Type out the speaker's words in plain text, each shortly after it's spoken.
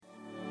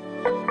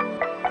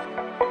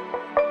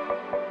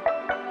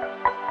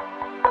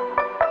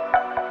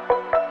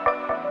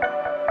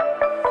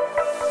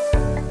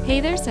Hey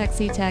there,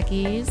 sexy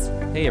techies.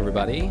 Hey,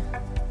 everybody.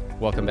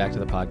 Welcome back to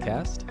the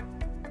podcast.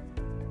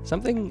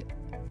 Something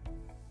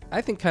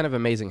I think kind of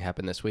amazing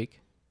happened this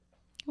week.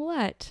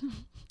 What?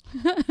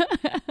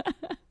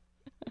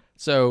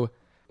 So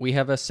we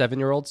have a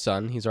 7-year-old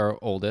son. He's our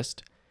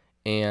oldest.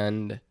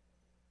 And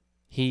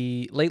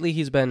lately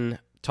he's been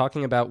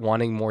talking about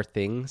wanting more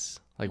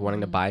things, like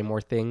wanting to buy more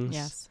things.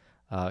 Yes.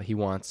 He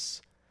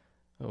wants,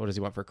 what does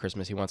he want for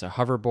Christmas? He wants a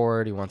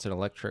hoverboard. He wants an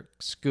electric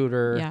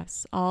scooter.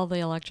 Yes, all the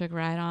electric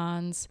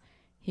ride-ons.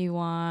 He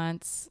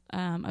wants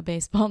a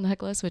baseball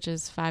necklace, which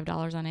is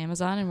 $5 on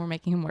Amazon, and we're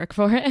making him work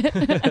for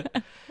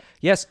it.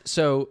 Yes.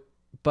 So,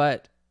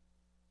 but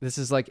this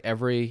is like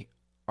every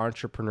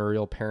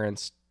entrepreneurial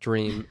parent's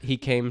dream. He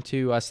came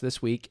to us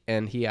this week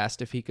and he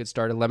asked if he could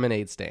start a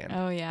lemonade stand.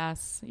 Oh,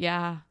 yes.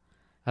 Yeah.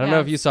 I don't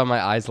know if you saw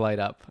my eyes light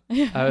up.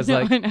 I was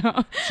No, like, I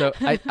know. So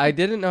I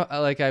didn't know,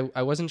 like,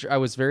 I wasn't sure. I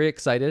was very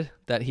excited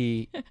that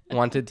he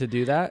wanted to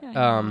do that.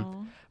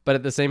 But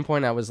at the same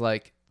point, I was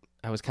kind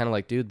of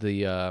like, dude,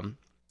 the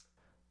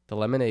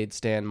lemonade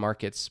stand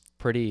market's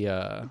pretty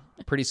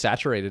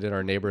saturated in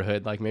our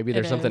neighborhood. Like, maybe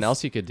there's something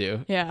else you could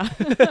do. Yeah.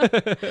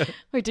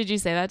 Wait, did you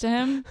say that to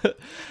him?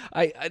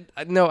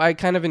 No, I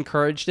kind of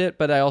encouraged it,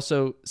 but I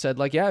also said,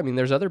 like, yeah, I mean,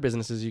 there's other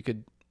businesses you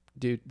could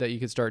do that you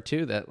could start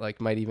too that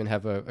like might even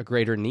have a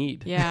greater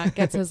need. Yeah,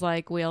 gets his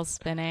like wheels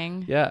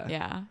spinning.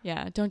 Yeah.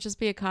 Yeah. Don't just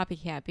be a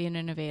copycat, be an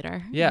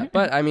innovator. Yeah,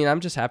 but I mean,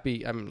 I'm just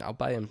happy. I mean,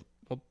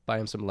 we'll buy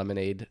him some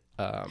lemonade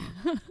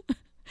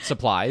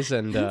supplies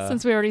and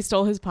since we already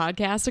stole his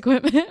podcast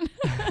equipment.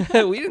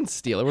 We didn't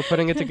steal it. We're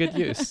putting it to good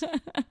use.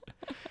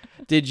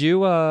 Did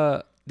you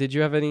have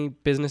any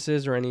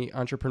businesses or any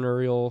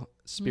entrepreneurial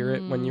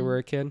spirit when you were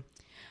a kid?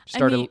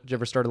 Did you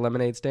ever start a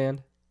lemonade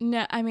stand?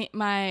 No, I mean,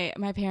 my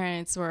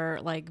parents were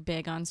like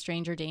big on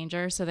stranger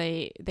danger, so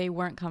they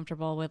weren't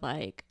comfortable with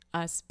like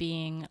us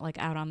being like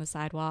out on the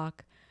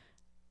sidewalk.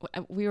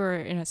 We were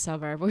in a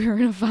suburb, we were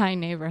in a fine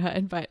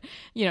neighborhood, but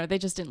you know, they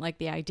just didn't like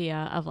the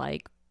idea of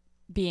like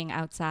being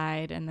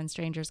outside and then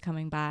strangers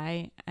coming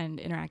by and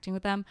interacting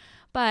with them.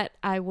 But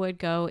I would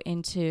go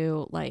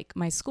into like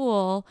my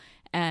school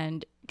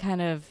and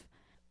I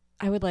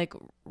would like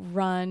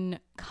run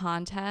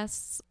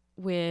contests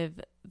with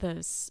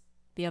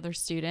the other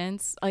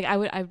students. Like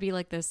I'd be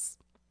like this,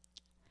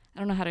 I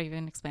don't know how to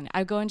even explain it.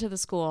 I'd go into the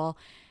school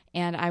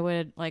and I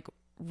would like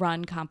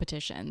run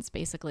competitions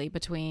basically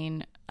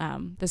between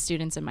the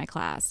students in my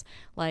class.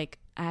 Like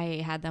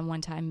I had them one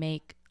time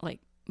make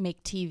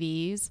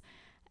TVs,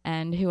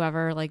 and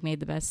whoever like made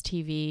the best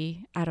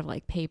TV out of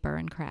like paper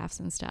and crafts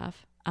and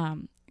stuff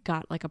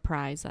got like a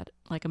prize, that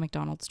like a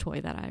McDonald's toy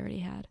that I already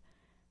had.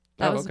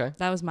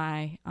 That was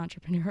my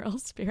entrepreneurial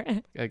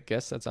spirit. I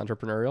guess that's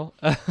entrepreneurial.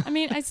 I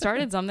mean, I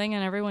started something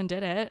and everyone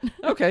did it.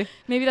 Okay.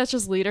 Maybe that's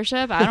just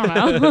leadership. I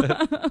don't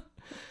know.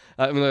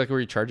 I mean, like, were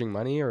you charging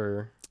money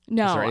or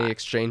no? Is there any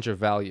exchange of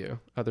value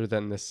other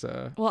than this?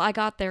 Well, I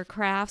got their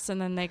crafts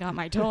and then they got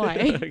my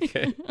toy.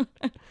 Okay.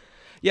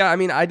 Yeah, I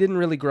mean, I didn't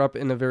really grow up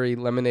in a very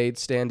lemonade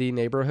standy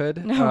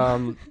neighborhood.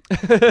 No.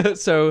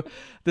 So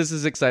this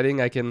is exciting.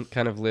 I can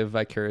kind of live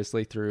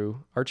vicariously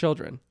through our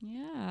children.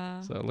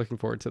 Yeah. So looking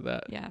forward to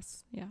that.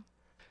 Yes. Yeah.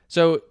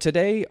 So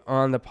today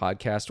on the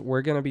podcast,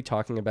 we're going to be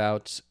talking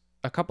about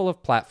a couple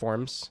of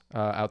platforms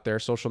out there,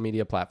 social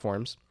media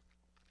platforms,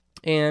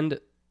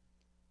 and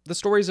the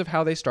stories of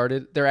how they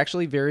started. They're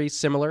actually very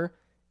similar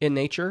in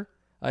nature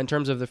in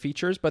terms of the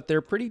features, but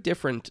they're pretty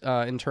different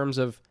in terms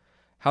of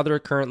how they're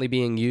currently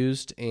being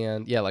used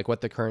and like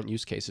what the current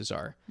use cases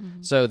are.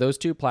 Mm-hmm. So those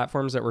two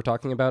platforms that we're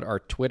talking about are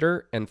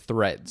Twitter and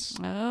Threads.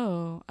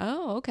 Oh,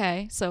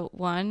 okay. So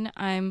one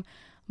I'm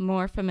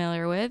more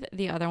familiar with,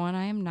 the other one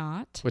I am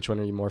not. Which one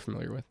are you more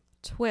familiar with?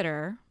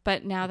 Twitter,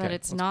 but now that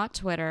it's not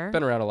Twitter,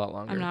 been around a lot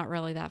longer. I'm not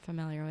really that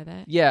familiar with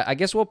it. Yeah, I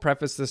guess we'll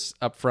preface this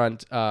up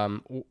front.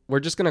 We're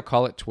just going to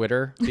call it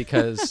Twitter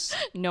because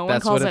no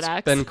one calls it X. That's what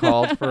it's been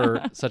called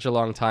for such a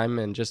long time,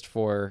 and just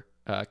for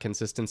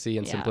consistency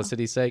and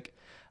simplicity's sake.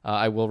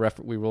 We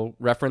will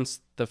reference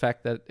the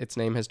fact that its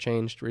name has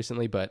changed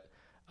recently, but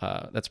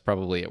that's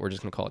probably it. We're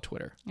just going to call it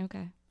Twitter.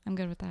 Okay. I'm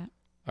good with that.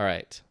 All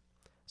right.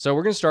 So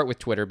we're going to start with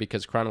Twitter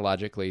because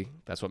chronologically,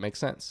 that's what makes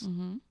sense.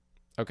 Mm-hmm.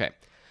 Okay.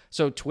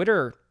 So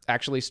Twitter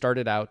actually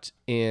started out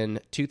in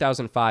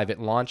 2005. It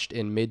launched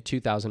in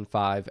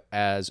mid-2005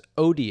 as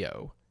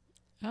Odeo.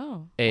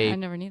 Oh, I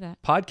never knew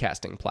that.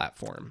 Podcasting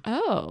platform.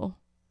 Oh,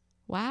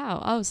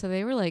 wow. Oh, so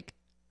they were like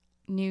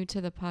new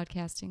to the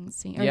podcasting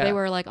scene, or they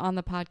were like on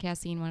the podcast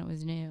scene when it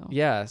was new.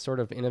 Yeah, sort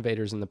of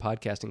innovators in the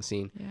podcasting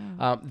scene.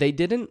 Yeah. They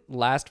didn't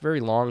last very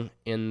long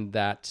in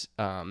that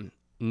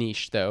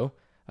niche, though,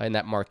 in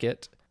that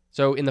market.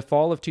 So in the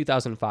fall of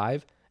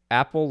 2005,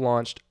 Apple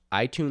launched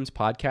iTunes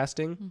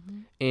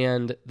podcasting,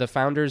 and the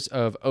founders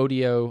of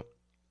Odeo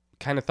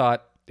kind of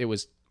thought it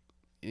was,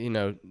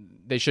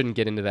 they shouldn't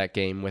get into that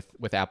game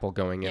with Apple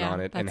going in on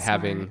it and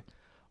having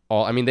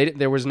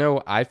there was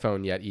no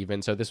iPhone yet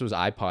even, so this was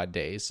iPod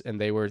days,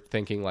 and they were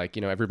thinking like,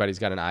 everybody's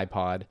got an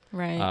iPod.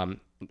 Right.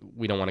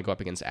 We don't want to go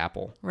up against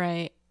Apple.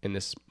 Right. In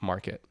this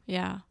market.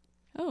 Yeah.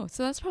 Oh,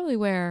 so that's probably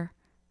where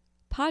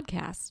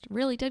podcast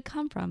really did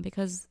come from,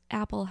 because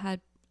Apple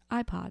had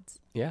iPods.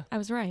 Yeah. I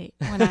was right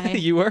when I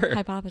You were.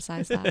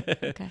 hypothesized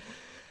that. Okay.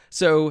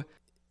 So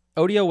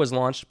Odeo was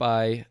launched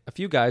by a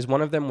few guys.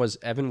 One of them was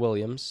Evan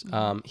Williams.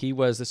 He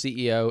was the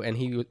CEO, and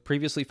he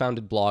previously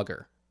founded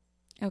Blogger.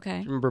 Okay.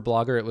 Remember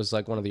Blogger? It was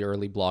like one of the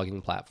early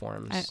blogging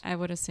platforms. I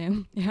would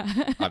assume.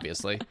 Yeah.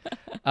 Obviously.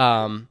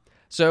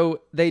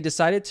 So they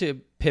decided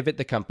to pivot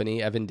the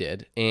company, Evan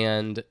did,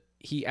 and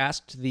he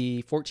asked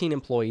the 14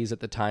 employees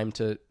at the time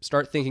to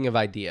start thinking of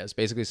ideas.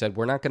 Basically said,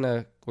 we're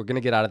going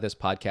to get out of this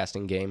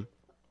podcasting game.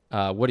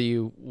 What do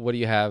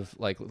you have?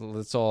 Like,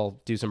 let's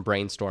all do some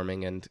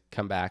brainstorming and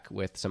come back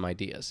with some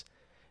ideas.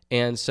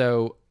 And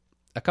so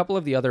a couple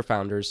of the other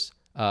founders,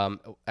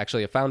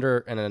 actually a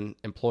founder and an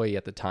employee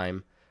at the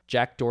time,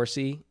 Jack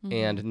Dorsey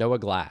and Noah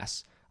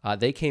Glass,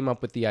 they came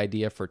up with the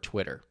idea for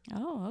Twitter.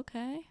 Oh,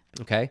 okay.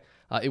 Okay.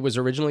 It was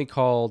originally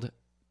called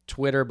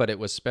Twitter, but it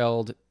was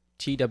spelled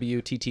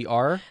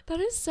TWTTR. That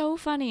is so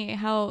funny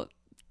how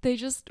they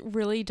just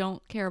really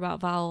don't care about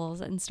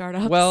vowels and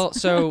startups. Well,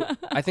 so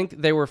I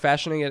think they were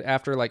fashioning it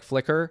after like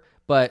Flickr,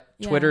 but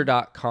Yeah.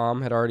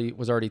 Twitter.com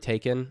was already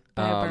taken.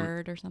 By a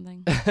bird or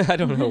something. I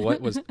don't know what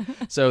was.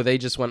 So they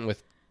just went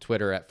with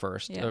Twitter at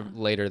first. Yeah.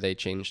 Later, they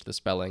changed the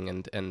spelling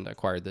and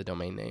acquired the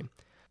domain name.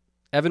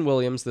 Evan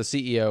Williams, the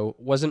CEO,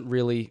 wasn't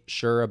really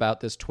sure about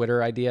this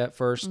Twitter idea at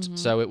first.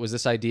 So it was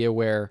this idea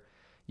where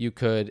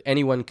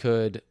anyone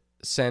could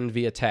send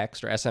via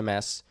text or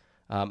SMS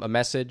a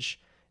message,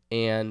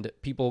 and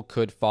people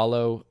could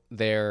follow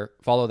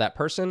that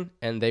person,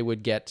 and they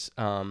would get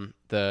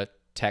the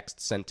text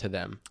sent to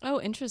them.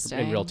 Oh, interesting.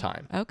 In real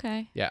time.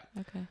 Okay. Yeah.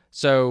 Okay.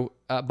 So,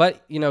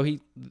 but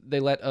they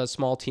let a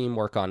small team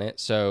work on it.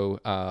 So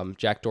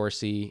Jack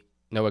Dorsey,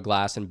 Noah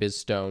Glass, and Biz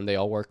Stone, they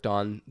all worked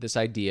on this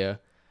idea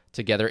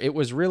together. It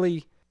was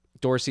really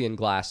Dorsey and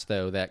Glass,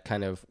 though, that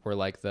kind of were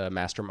like the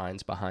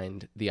masterminds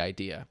behind the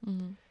idea.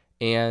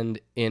 And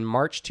in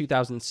March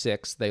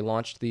 2006, they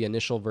launched the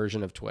initial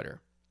version of Twitter.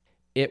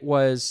 It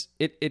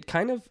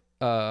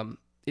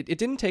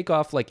didn't take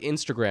off like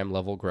Instagram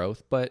level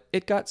growth, but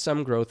it got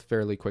some growth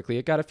fairly quickly.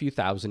 It got a few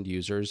thousand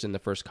users in the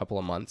first couple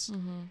of months.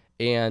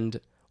 And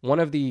one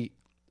of the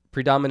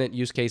predominant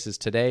use cases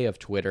today of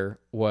Twitter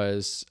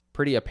was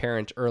pretty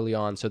apparent early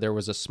on. So there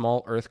was a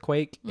small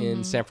earthquake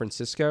in San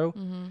Francisco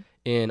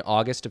in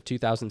August of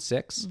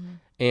 2006,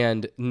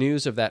 and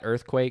news of that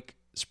earthquake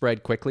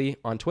spread quickly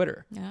on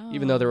Twitter. Oh.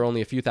 Even though there were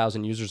only a few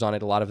thousand users on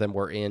it, a lot of them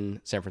were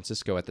in San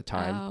Francisco at the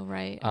time. Oh,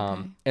 right.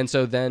 Okay. And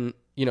so then,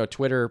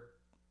 Twitter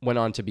went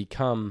on to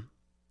become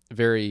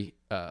very,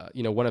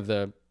 one of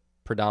the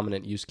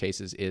predominant use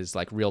cases is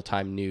like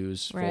real-time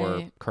news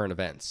for current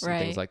events and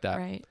things like that.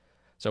 Right.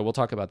 So we'll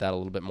talk about that a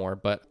little bit more.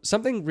 But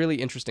something really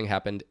interesting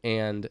happened,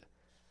 and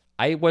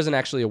I wasn't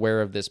actually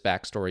aware of this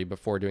backstory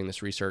before doing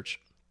this research.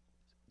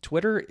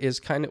 Twitter was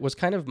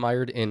kind of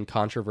mired in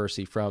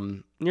controversy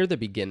from near the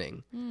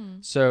beginning.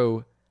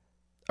 So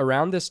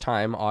around this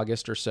time,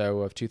 August or so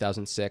of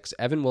 2006,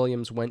 Evan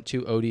Williams went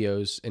to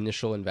Odeo's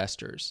initial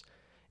investors,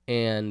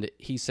 and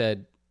he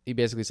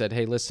basically said,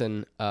 "Hey,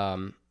 listen,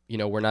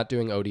 we're not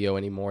doing Odeo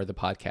anymore, the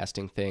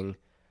podcasting thing.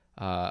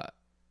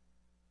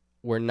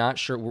 We're not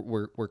sure.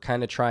 We're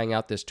kind of trying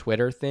out this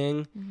Twitter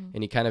thing."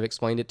 And he kind of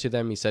explained it to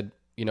them. He said,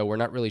 we're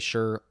not really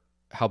sure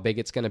how big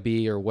it's going to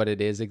be or what it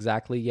is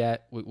exactly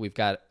yet. We've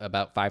got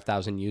about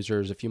 5,000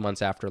 users a few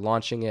months after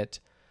launching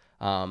it.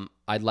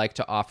 I'd like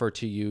to offer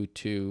to you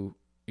to,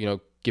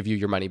 give you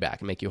your money back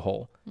and make you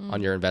whole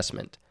on your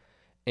investment.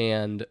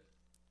 And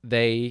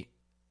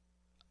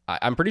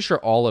I'm pretty sure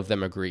all of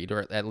them agreed,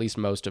 or at least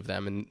most of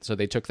them. And so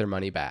they took their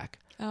money back.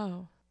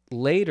 Oh.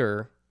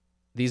 Later,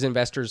 these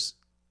investors,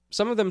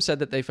 some of them said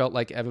that they felt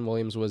like Evan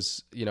Williams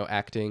was,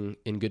 acting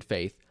in good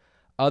faith.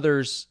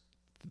 Others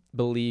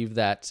believe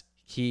that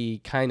he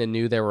kind of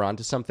knew they were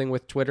onto something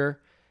with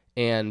Twitter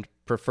and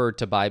preferred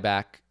to buy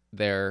back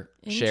their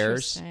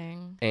shares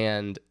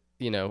and,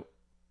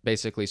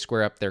 basically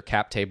square up their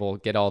cap table,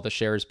 get all the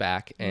shares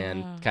back,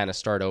 and kind of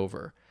start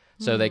over.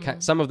 So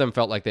some of them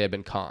felt like they had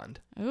been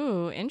conned.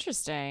 Ooh,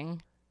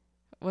 interesting.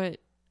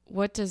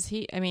 What does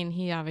he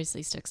he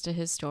obviously sticks to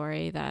his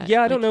story that.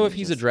 Yeah, I don't know if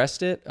he's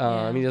addressed it.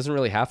 He doesn't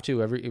really have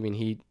to.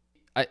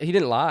 He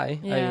didn't lie.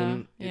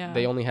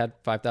 They only had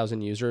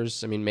 5,000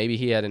 users. Maybe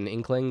he had an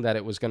inkling that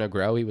it was going to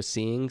grow. He was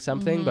seeing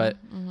something, but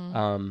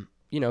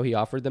he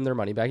offered them their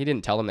money back. He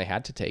didn't tell them they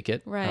had to take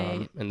it.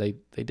 Right. And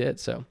they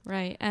did. So.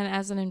 Right. And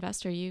as an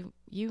investor, you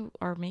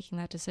are making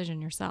that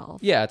decision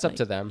yourself. Yeah, it's up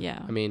to them.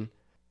 Yeah.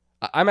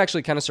 I'm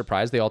actually kind of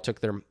surprised they all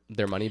took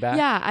their money back.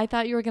 Yeah, I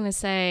thought you were going to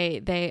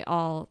say they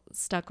all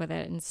stuck with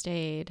it and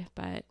stayed,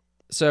 but.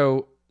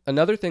 So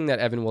another thing that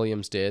Evan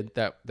Williams did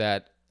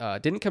that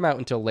didn't come out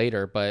until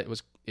later, but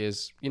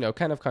is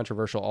kind of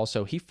controversial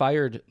also. He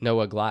fired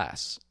Noah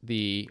Glass,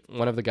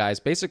 one of the guys,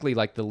 basically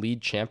like the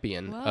lead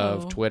champion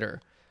of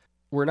Twitter.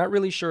 We're not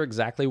really sure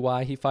exactly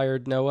why he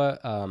fired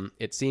Noah.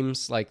 It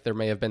seems like there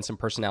may have been some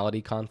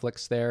personality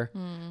conflicts there,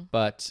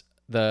 but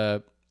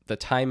the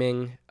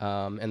timing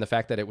and the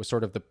fact that it was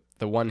sort of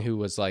the one who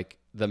was like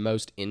the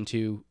most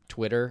into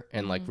Twitter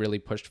and like really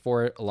pushed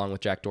for it, along with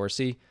Jack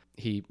Dorsey,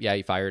 he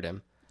fired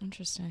him.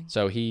 Interesting.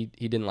 So he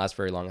didn't last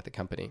very long at the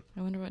company.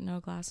 I wonder what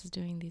Noah Glass is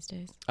doing these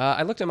days.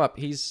 I looked him up.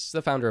 He's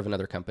the founder of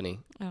another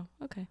company. Oh,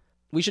 okay.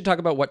 We should talk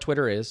about what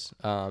Twitter is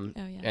Yes.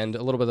 and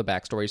a little bit of the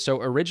backstory.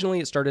 So originally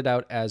it started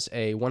out as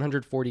a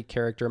 140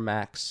 character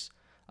max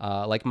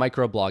like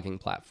microblogging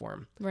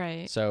platform.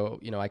 Right. So,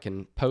 I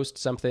can post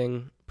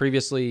something.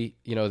 Previously,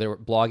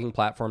 blogging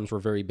platforms were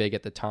very big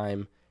at the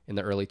time in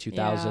the early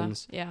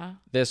 2000s. Yeah.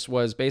 This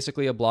was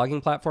basically a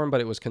blogging platform, but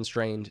it was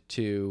constrained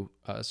to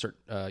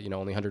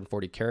only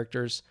 140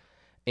 characters.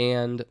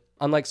 And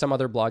unlike some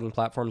other blogging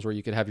platforms where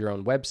you could have your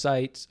own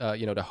website,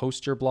 to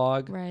host your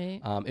blog,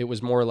 Right. it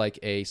was more like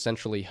a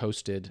centrally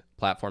hosted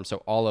platform. So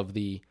all of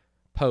the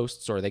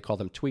posts, or they call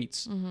them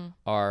tweets,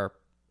 are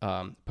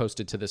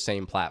posted to the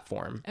same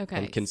platform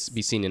and can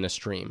be seen in a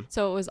stream.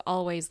 So it was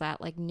always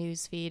that like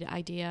newsfeed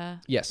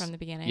idea from the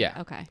beginning?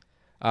 Yeah. Okay.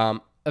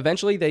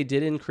 Eventually, they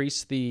did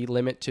increase the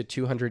limit to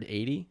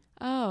 280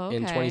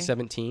 in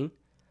 2017.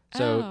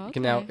 So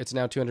it's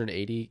now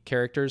 280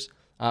 characters.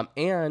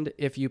 And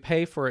if you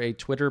pay for a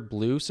Twitter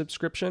Blue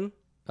subscription,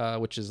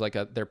 which is like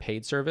their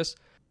paid service,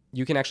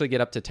 you can actually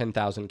get up to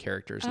 10,000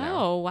 characters now.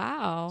 Oh,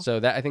 wow.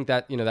 So I think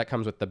that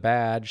comes with the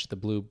badge, the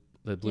blue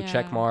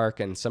check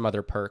mark, and some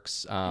other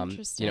perks.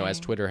 As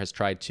Twitter has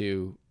tried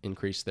to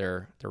increase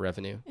their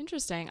revenue.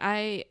 Interesting.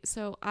 I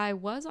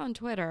was on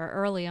Twitter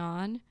early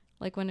on,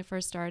 like when it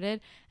first started,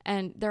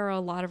 and there are a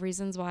lot of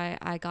reasons why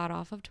I got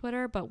off of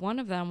Twitter, but one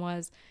of them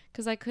was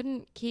because I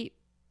couldn't keep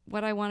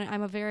what I wanted.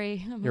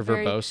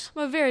 Verbose.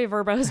 I'm a very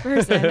verbose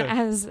person,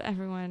 as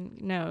everyone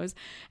knows,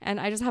 and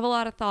I just have a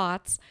lot of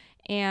thoughts,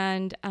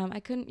 and I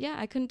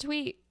couldn't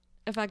tweet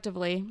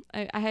effectively.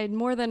 I had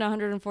more than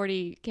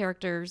 140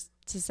 characters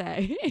to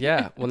say.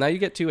 Yeah. Well, now you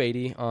get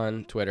 280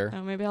 on Twitter.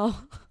 Oh, maybe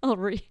I'll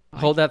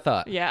hold that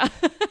thought. Yeah.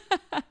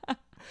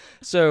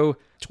 So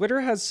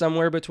Twitter has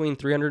somewhere between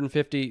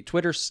 350.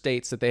 Twitter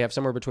states that they have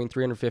somewhere between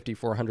 350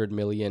 400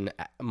 million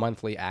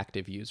monthly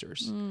active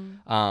users.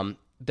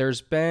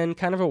 There's been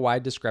kind of a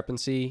wide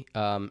discrepancy,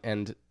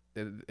 and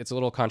it's a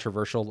little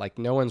controversial. Like,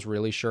 no one's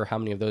really sure how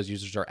many of those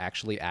users are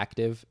actually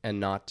active and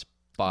not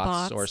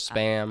bots or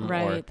spam.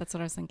 Right. That's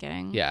what I was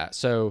thinking. Yeah.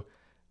 So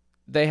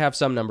they have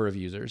some number of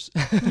users,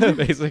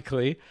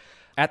 basically.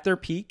 At their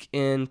peak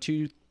in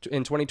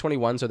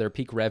 2021, so their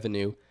peak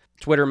revenue,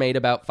 Twitter made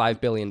about $5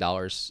 billion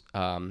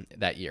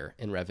that year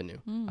in revenue,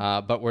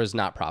 but was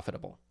not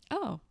profitable.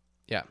 Oh.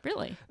 Yeah.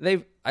 Really?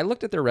 I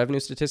looked at their revenue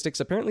statistics.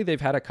 Apparently, they've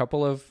had a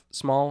couple of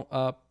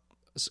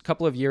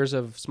years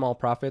of small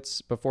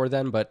profits before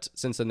then, but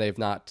since then they've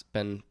not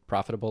been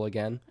profitable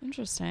again.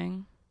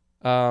 Interesting.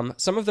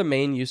 Some of the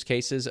main use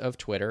cases of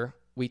Twitter,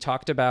 we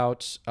talked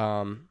about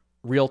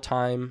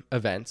real-time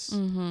events.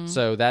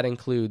 So that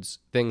includes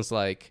things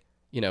like,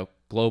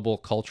 global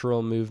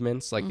cultural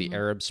movements like the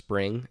Arab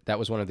Spring. That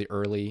was one of the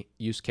early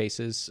use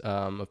cases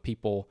of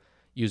people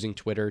using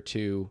Twitter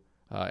to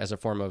as a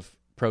form of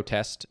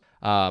protest.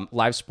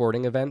 Live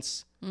sporting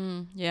events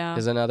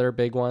is another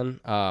big one.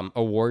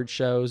 Award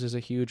shows is a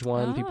huge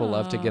one. People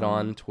love to get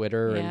on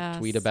Twitter and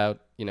tweet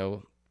about,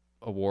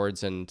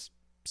 awards and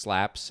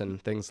slaps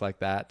and things like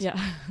that. Yeah.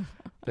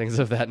 Things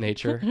of that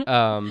nature.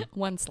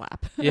 One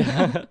slap.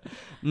 Yeah.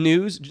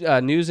 News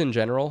in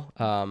general,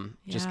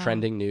 just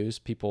trending news.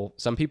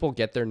 Some people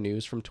get their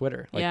news from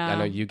Twitter. Like, I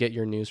know you get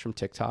your news from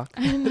TikTok.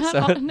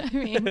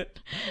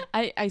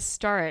 I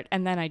start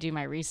and then I do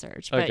my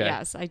research. But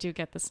yes, I do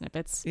get the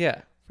snippets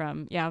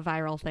from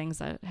viral things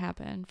that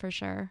happen for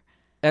sure.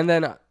 And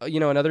then,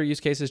 another use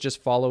case is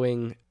just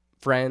following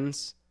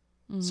friends,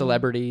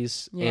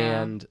 celebrities,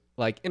 and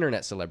like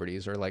internet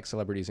celebrities, or like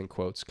celebrities in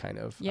quotes, kind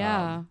of.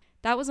 Yeah.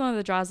 That was one of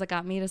the draws that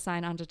got me to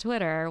sign onto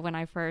Twitter when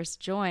I first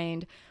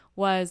joined,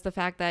 was the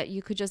fact that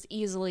you could just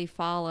easily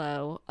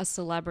follow a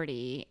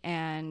celebrity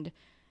and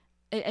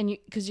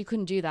because you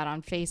couldn't do that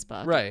on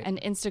Facebook. Right.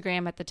 And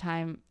Instagram at the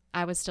time,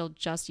 I was still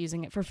just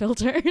using it for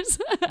filters.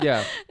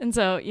 Yeah. And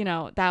so,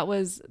 that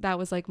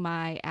was like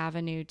my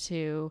avenue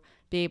to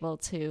be able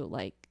to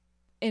like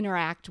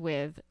interact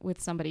with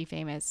somebody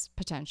famous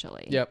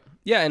potentially. Yep.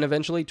 Yeah. And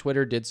eventually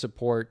Twitter did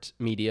support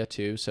media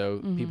too. So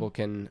people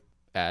can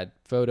add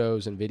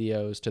photos and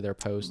videos to their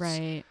posts.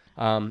 Right.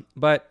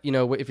 But,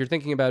 if you're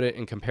thinking about it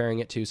and comparing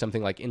it to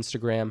something like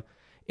Instagram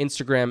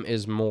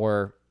is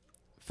more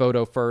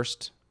photo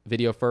first,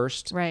 video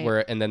first,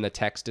 right? And then the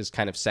text is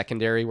kind of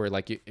secondary, where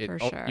like you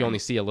only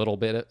see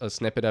a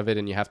snippet of it,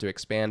 and you have to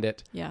expand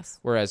it. Yes.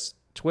 Whereas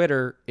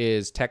Twitter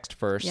is text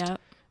first.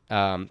 Yep.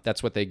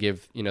 That's what they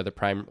give, the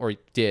prime, or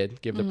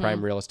did give the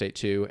prime real estate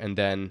to, and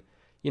then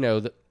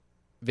the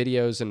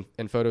videos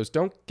and photos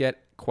don't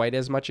get quite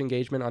as much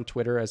engagement on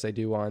Twitter as they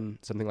do on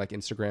something like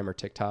Instagram or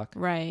TikTok.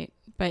 Right.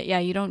 But yeah,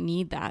 you don't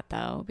need that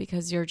though,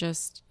 because you're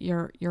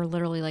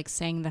literally like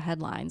saying the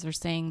headlines or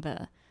saying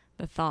the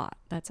thought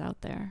that's out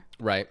there.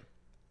 Right.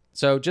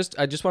 So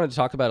I just wanted to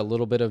talk about a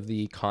little bit of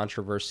the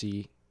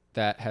controversy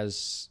that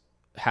has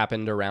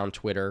happened around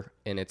Twitter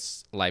in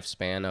its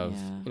lifespan of,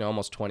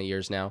 almost 20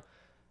 years now.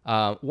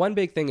 One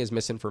big thing is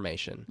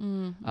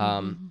misinformation.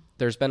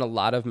 There's been a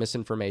lot of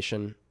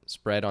misinformation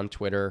spread on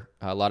Twitter,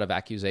 a lot of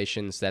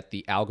accusations that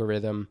the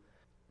algorithm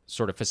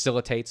sort of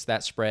facilitates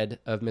that spread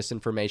of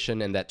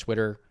misinformation and that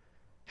Twitter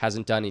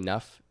hasn't done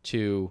enough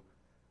to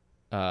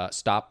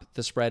stop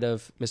the spread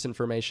of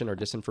misinformation or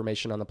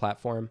disinformation on the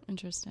platform.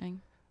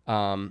 Interesting.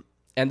 And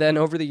then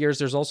over the years,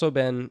 there's also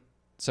been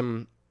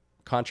some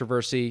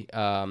controversy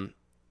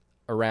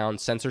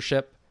around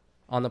censorship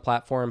on the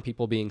platform,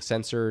 people being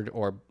censored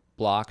or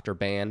blocked or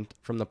banned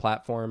from the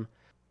platform.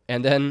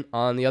 And then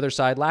on the other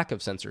side, lack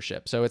of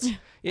censorship. So I was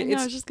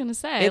just going to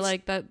say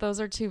like that. Those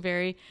are two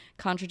very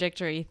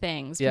contradictory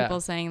things. Yeah.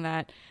 People saying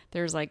that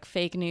there's like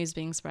fake news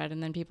being spread,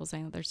 and then people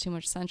saying that there's too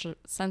much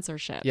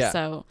censorship. Yeah.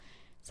 So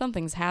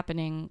something's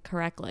happening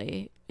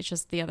correctly. It's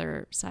just the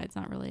other side's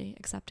not really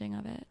accepting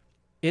of it.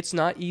 It's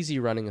not easy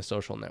running a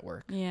social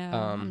network. Yeah,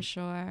 I'm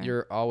sure.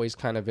 You're always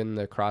kind of in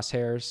the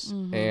crosshairs,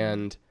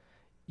 and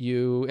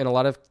you, in a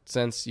lot of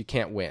sense, you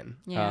can't win.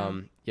 Yeah.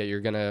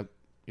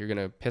 You're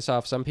gonna piss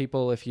off some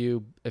people if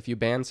you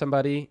ban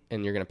somebody,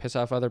 and you're gonna piss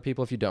off other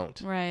people if you don't.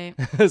 Right.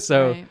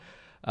 So,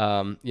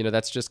 right.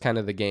 That's just kind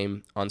of the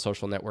game on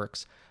social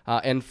networks.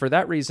 And for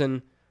that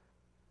reason,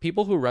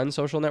 people who run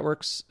social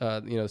networks,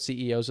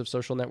 CEOs of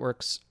social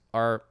networks,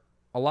 are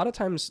a lot of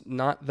times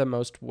not the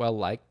most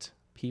well-liked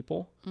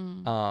people.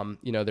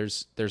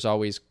 There's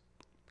always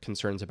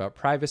concerns about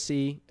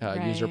privacy,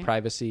 user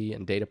privacy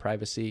and data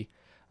privacy.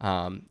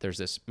 There's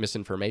this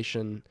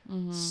misinformation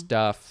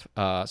stuff.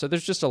 So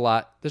there's just a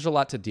lot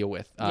to deal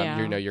with.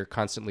 You're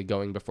constantly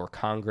going before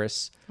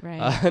Congress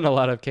in a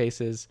lot of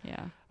cases.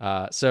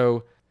 Yeah.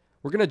 So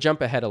we're going to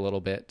jump ahead a little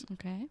bit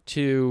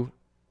to,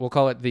 we'll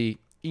call it the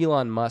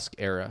Elon Musk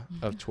era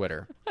of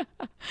Twitter.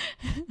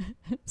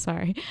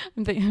 Sorry.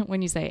 I'm thinking,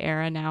 when you say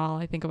era now, all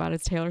I think about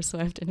is Taylor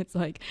Swift, and it's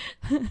like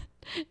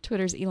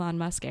Twitter's Elon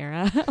Musk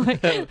era.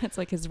 That's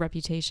like his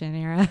Reputation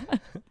era.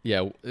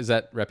 Yeah. Is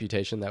that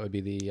Reputation? That would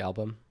be the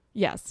album?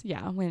 Yes.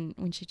 Yeah.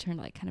 When she turned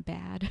like kind of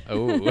bad.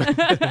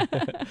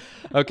 Oh.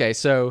 Okay.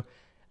 So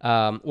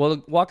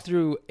we'll walk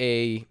through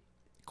a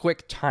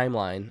quick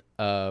timeline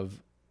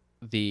of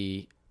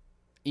the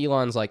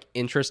Elon's like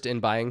interest in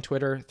buying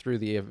Twitter through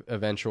the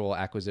eventual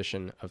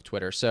acquisition of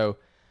Twitter. So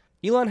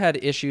Elon had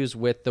issues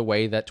with the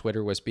way that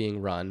Twitter was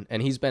being run,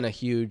 and he's been a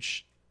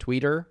huge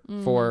tweeter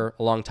for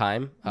a long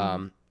time.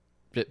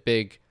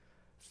 Big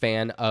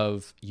fan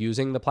of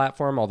using the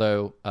platform,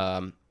 although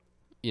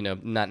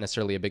not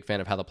necessarily a big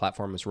fan of how the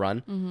platform was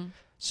run.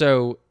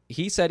 So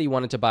he said he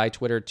wanted to buy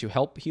Twitter to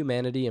help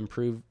humanity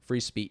improve free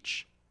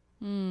speech.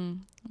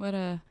 What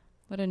a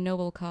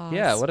noble cause.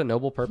 Yeah, what a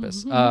noble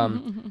purpose.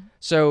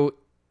 So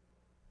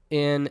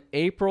in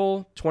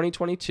April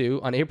 2022,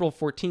 on April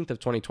 14th of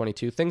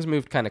 2022, things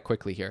moved kind of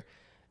quickly here.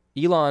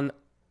 Elon,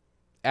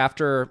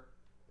 after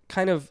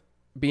kind of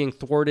being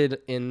thwarted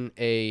in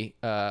a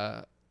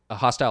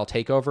hostile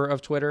takeover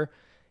of Twitter,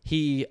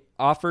 he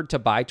offered to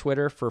buy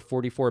Twitter for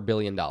 $44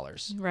 billion.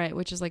 Right,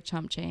 which is like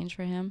chump change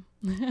for him.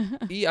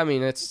 I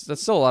mean,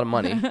 that's still a lot of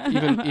money,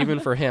 even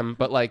for him.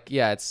 But like,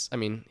 yeah,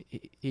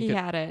 he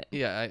had it.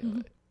 Yeah,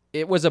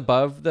 it was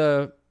above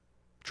the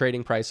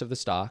trading price of the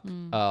stock.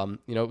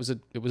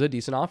 It was a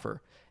decent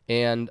offer.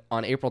 And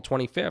on April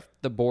 25th,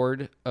 the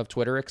board of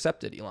Twitter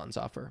accepted Elon's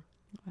offer.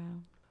 Wow.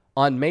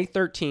 On May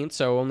 13th,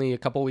 so only a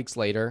couple weeks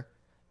later,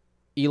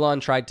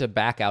 Elon tried to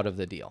back out of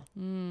the deal.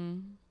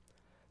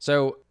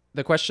 So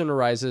the question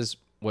arises,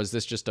 was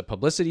this just a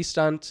publicity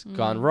stunt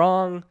gone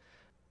wrong?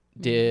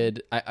 There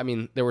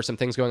were some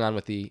things going on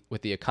with the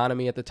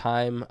economy at the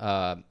time.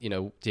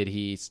 Did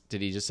he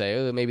just say,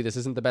 oh, maybe this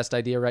isn't the best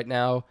idea right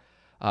now?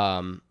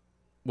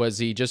 Was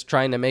he just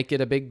trying to make it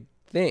a big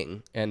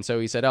thing? And so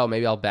he said, oh,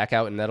 maybe I'll back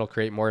out and that'll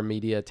create more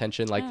media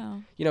attention.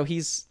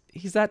 He's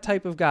that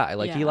type of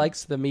guy. He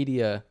likes the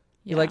media.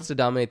 He likes to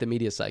dominate the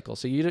media cycle.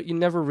 So you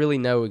never really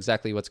know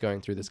exactly what's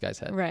going through this guy's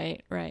head.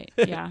 Right.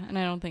 Yeah. And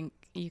I don't think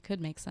you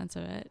could make sense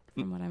of it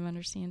from what I'm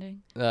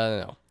understanding.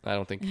 No, I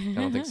don't think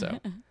so.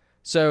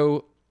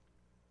 So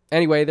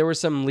anyway, there was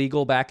some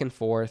legal back and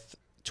forth.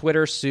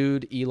 Twitter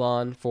sued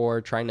Elon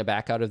for trying to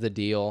back out of the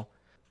deal.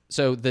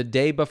 So the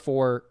day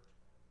before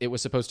it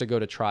was supposed to go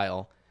to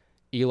trial,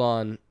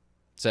 Elon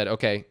said,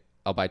 okay,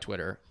 I'll buy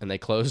Twitter. And they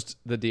closed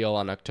the deal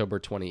on October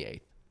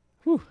 28th.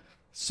 Whew.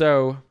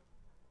 So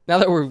now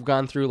that we've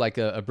gone through like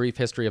a brief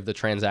history of the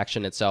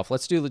transaction itself,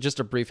 let's do just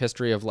a brief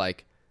history of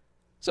like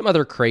some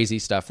other crazy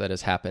stuff that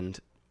has happened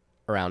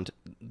around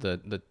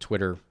the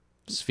Twitter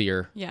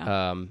sphere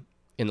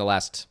in the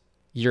last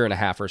year and a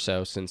half or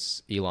so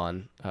since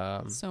Elon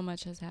so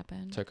much has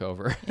happened. Took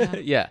over. Yeah.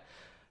 Yeah.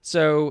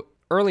 So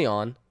early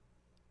on,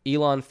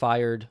 Elon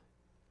fired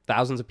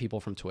thousands of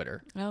people from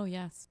Twitter. Oh,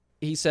 yes.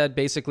 He said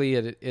basically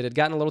it had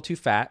gotten a little too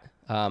fat.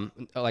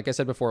 Like I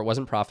said before, it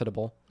wasn't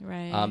profitable.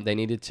 Right. They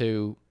needed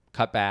to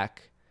cut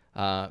back.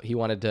 He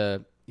wanted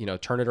to,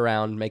 turn it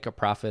around, make a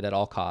profit at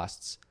all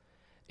costs.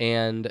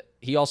 And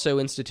he also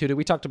instituted,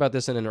 we talked about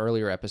this in an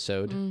earlier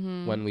episode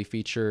when we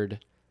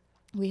featured...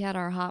 We had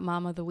our hot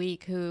mom of the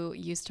week who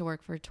used to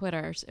work for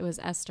Twitter. It was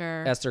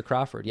Esther. Esther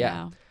Crawford,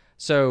 yeah.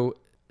 So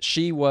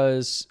she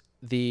was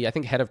I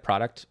think, head of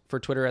product for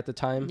Twitter at the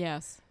time.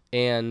 Yes.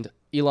 And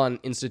Elon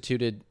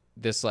instituted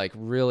this like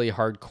really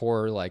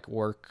hardcore like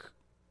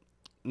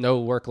no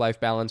work-life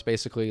balance,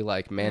 basically,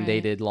 like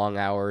mandated long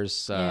hours.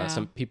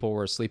 Some people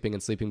were sleeping in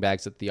sleeping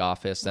bags at the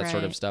office, that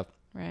sort of stuff.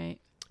 Right.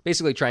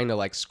 Basically trying to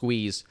like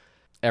squeeze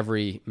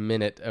every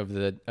minute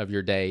of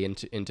your day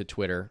into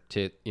Twitter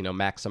to,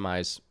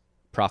 maximize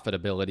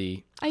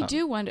profitability. I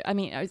do wonder, I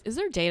mean, is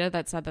there data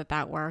that said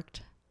that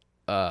worked?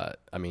 I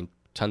mean,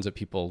 tons of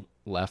people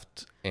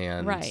left,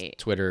 and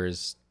Twitter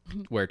is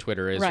where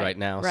Twitter is right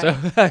now.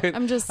 Right.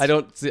 So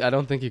I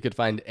don't think you could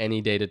find any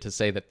data to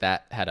say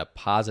that had a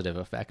positive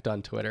effect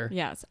on Twitter.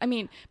 Yes. I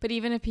mean, but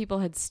even if people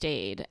had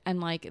stayed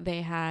and like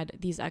they had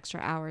these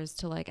extra hours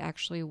to like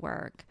actually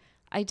work,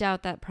 I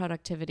doubt that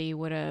productivity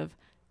would have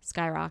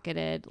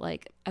skyrocketed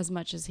like as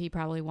much as he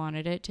probably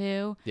wanted it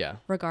to. Yeah.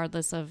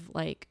 Regardless of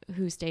like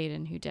who stayed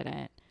and who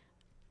didn't.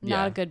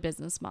 Not a good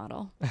business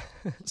model.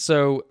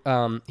 So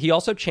he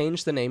also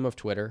changed the name of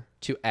Twitter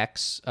to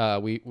X.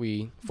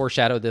 We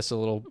foreshadowed this a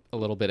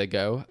little bit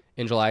ago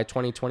in July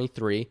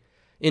 2023.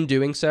 In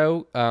doing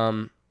so,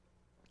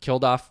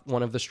 killed off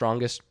one of the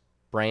strongest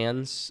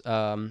brands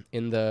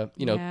in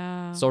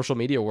the social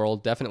media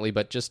world, definitely,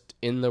 but just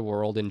in the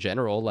world in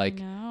general, like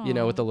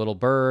with the little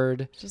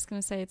bird. Just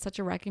gonna say it's such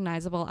a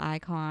recognizable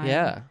icon.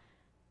 Yeah.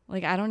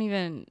 Like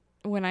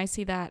when I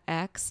see that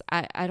X,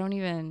 I don't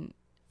even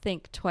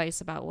think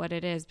twice about what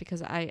it is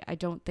because I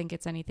don't think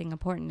it's anything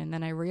important, and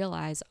then I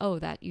realize, oh,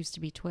 that used to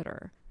be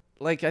Twitter.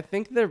 Like, I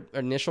think the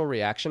initial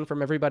reaction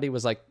from everybody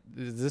was like,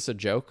 is this a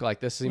joke? Like,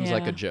 this seems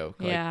like a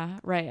joke. Like, yeah,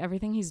 right.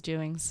 Everything he's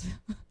doing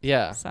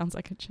sounds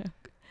like a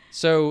joke.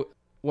 So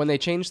when they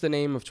changed the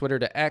name of Twitter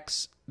to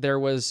X, there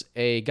was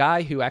a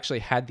guy who actually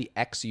had the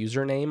X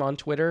username on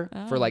Twitter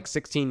for like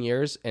 16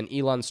 years, and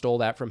Elon stole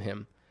that from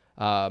him.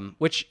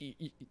 Which,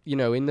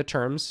 in the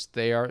terms,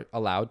 they are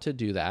allowed to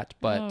do that,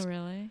 but oh,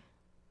 really?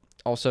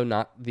 Also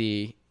not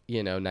the,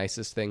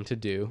 nicest thing to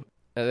do.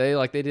 They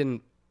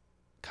didn't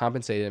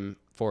compensate him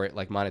for it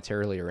like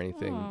monetarily or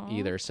anything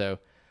either. So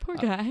poor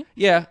guy.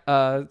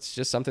 It's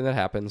just something that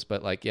happens,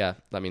 but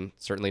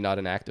certainly not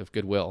an act of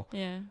goodwill.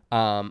 Yeah.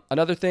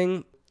 Another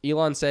thing,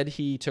 Elon said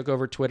he took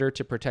over Twitter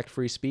to protect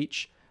free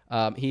speech.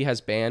 He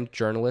has banned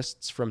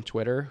journalists from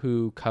Twitter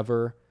who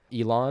cover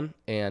Elon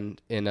and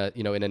in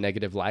a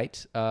negative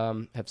light,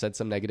 have said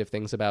some negative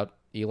things about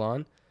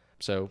Elon.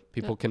 So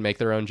people can make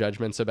their own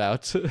judgments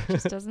about.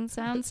 Just doesn't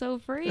sound so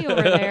free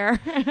over there.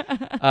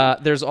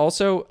 There's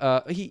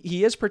also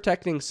he is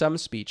protecting some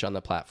speech on the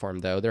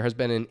platform, though. There has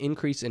been an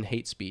increase in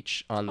hate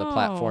speech on the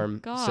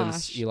platform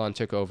since Elon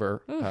took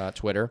over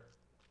Twitter,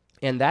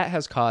 and that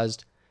has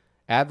caused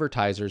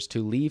advertisers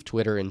to leave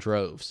Twitter in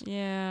droves.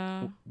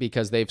 Yeah,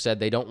 because they've said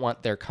they don't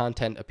want their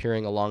content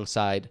appearing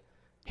alongside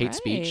hate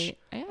speech.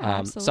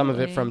 Yeah, some of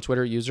it from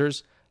Twitter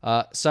users,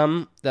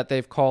 some that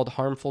they've called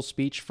harmful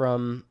speech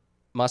from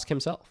Musk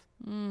himself.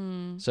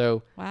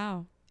 So,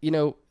 wow.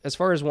 As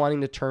far as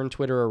wanting to turn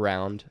Twitter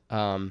around,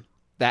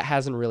 that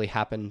hasn't really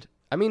happened.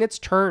 I mean, it's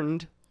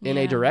turned in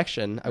a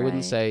direction. I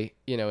wouldn't say,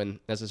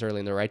 necessarily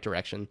in the right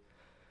direction.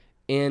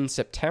 In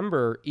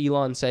September,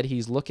 Elon said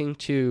he's looking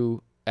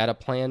at a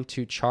plan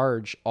to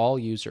charge all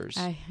users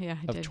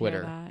of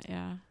Twitter. Hear that,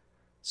 yeah.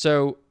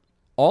 So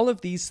all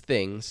of these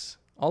things,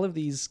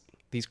 these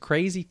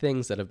crazy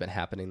things that have been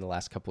happening the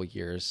last couple of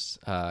years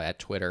at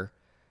Twitter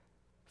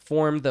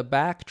formed the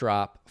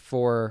backdrop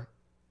for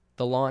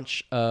the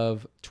launch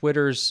of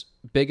Twitter's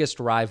biggest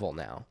rival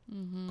now,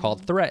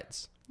 called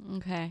Threads.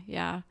 Okay,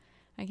 yeah.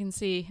 I can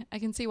see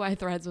why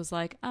Threads was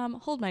like,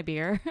 hold my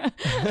beer.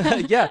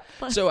 Yeah.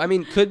 So, I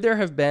mean, could there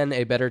have been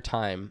a better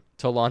time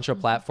to launch a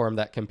platform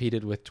that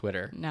competed with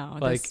Twitter? No,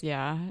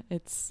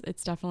 it's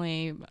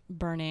definitely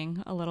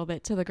burning a little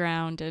bit to the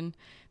ground, and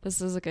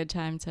this is a good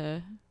time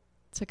to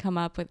come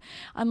up with,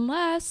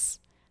 unless,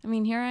 I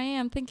mean, here I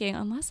am thinking,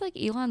 unless like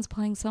Elon's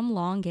playing some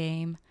long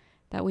game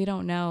that we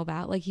don't know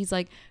about, like he's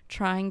like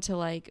trying to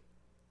like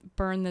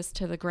burn this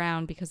to the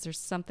ground because there's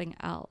something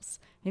else.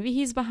 Maybe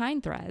he's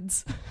behind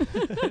Threads.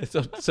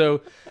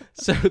 So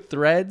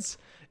Threads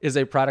is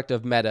a product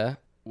of Meta,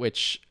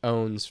 which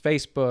owns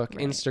Facebook,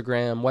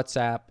 Instagram,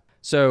 WhatsApp.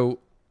 So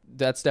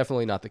that's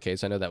definitely not the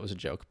case. I know that was a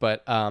joke,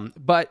 but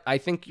I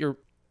think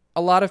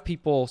a lot of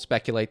people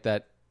speculate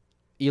that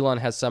Elon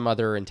has some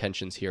other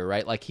intentions here,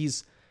 right? Like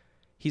he's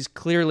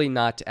clearly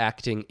not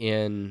acting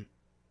in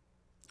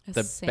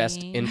the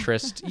best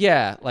interest.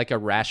 Yeah, like a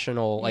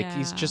rational, like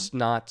he's just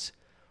not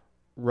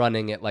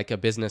running it like a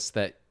business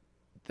that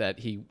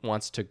he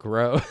wants to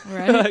grow.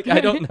 Right. Like,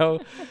 I don't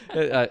know.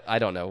 I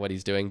don't know what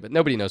he's doing, but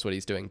nobody knows what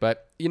he's doing.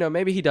 But,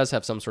 maybe he does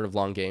have some sort of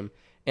long game.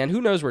 And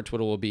who knows where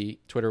Twitter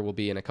will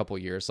be in a couple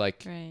of years.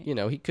 Like,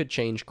 he could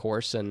change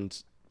course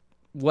and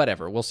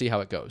whatever. We'll see how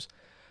it goes.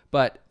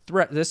 But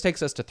this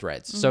takes us to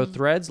Threads. Mm-hmm. So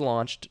Threads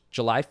launched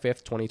July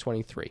 5th,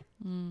 2023.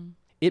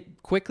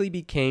 It quickly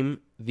became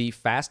the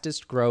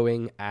fastest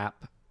growing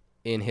app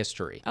in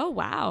history. Oh,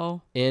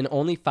 wow. In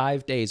only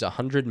 5 days,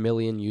 100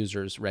 million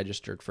users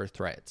registered for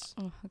Threads.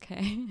 Oh,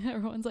 okay.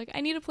 Everyone's like,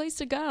 I need a place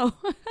to go.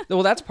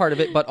 Well, that's part of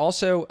it, but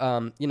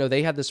also,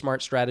 they had the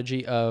smart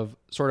strategy of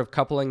sort of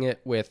coupling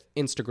it with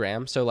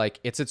Instagram. So like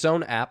it's its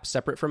own app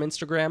separate from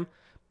Instagram,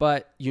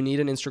 but you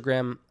need an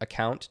Instagram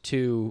account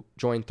to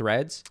join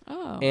Threads.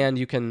 Oh. And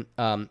you can,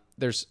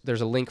 there's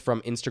a link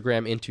from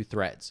Instagram into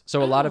Threads.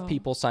 So a lot of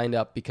people signed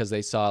up because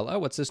they saw, oh,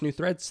 what's this new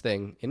Threads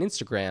thing in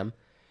Instagram?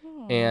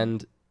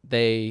 And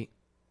they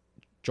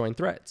joined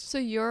Threads. So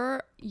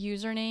your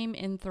username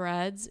in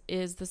Threads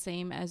is the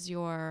same as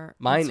your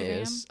Mine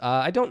Instagram? is.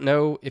 I don't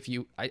know if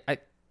you... I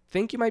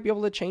think you might be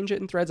able to change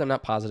it in Threads. I'm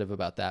not positive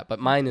about that, but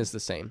mine is the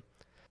same.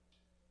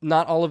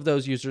 Not all of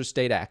those users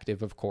stayed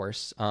active, of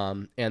course.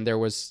 And there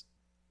was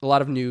a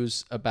lot of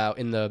news about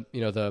in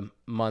the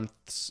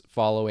months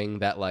following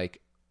that,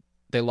 like,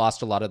 they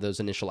lost a lot of those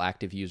initial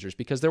active users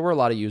because there were a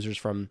lot of users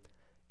from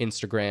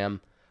Instagram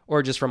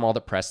or just from all the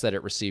press that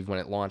it received when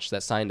it launched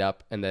that signed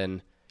up and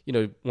then,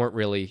 weren't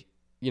really,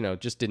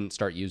 just didn't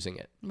start using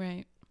it.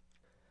 Right.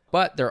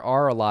 But there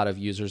are a lot of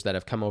users that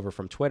have come over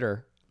from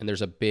Twitter, and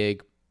there's a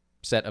big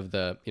set of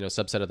the,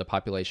 subset of the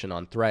population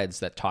on Threads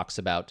that talks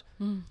about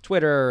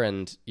Twitter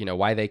and,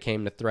 why they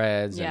came to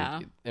Threads. Yeah.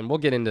 And we'll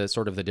get into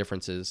sort of the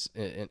differences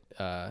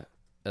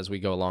as we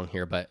go along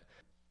here. But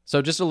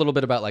so just a little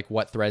bit about like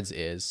what Threads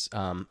is.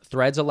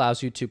 Threads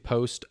allows you to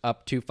post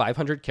up to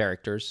 500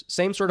 characters.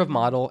 Same sort of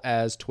model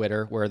as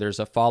Twitter, where there's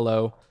a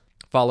following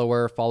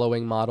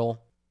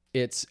model.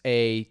 It's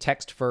a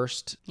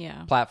text-first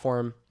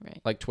platform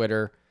like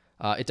Twitter.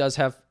 It does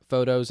have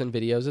photos and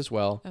videos as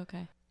well.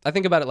 Okay. I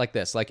think about it like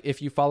this. Like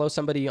if you follow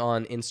somebody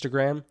on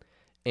Instagram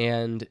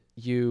and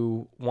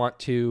you want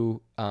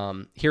to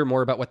hear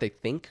more about what they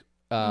think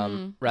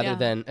rather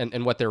than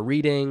and what they're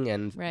reading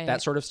and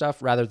that sort of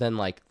stuff, rather than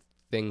like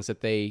things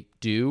that they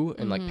do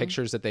and like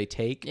pictures that they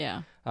take.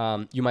 Yeah.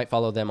 You might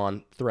follow them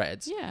on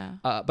Threads. Yeah.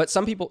 But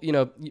some people,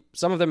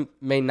 some of them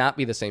may not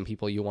be the same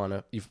people you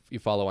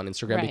follow on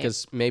Instagram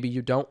because maybe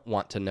you don't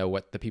want to know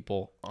what the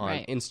people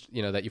on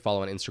that you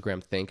follow on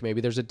Instagram think.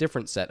 Maybe there's a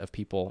different set of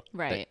people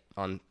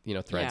on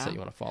Threads that you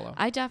want to follow.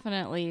 I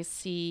definitely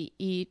see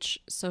each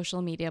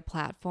social media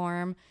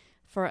platform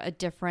for a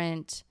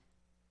different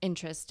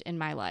interest in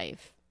my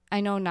life.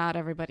 I know not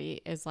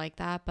everybody is like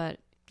that, but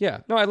yeah,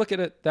 no, I look at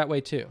it that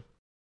way too.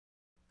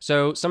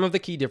 So some of the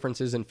key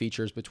differences and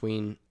features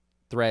between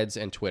Threads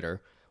and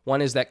Twitter. One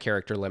is that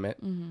character limit,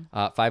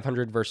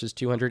 500 versus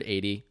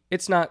 280.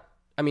 It's not,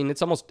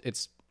 it's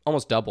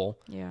almost double,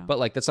 but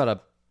like that's not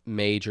a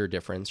major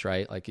difference,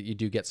 right? Like you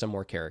do get some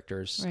more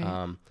characters.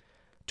 Right.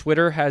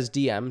 Twitter has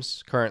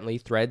DMs currently.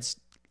 Threads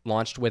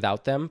launched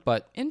without them,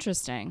 but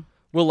interesting.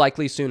 We'll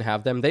likely soon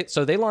have them.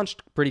 They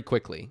launched pretty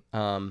quickly.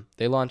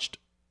 They launched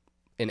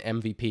an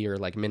MVP or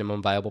like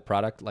minimum viable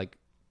product, like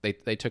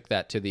they took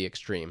that to the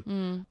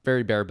extreme.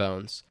 Very bare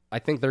bones. I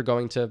think they're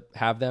going to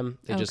have them.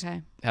 They just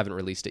haven't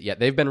released it yet.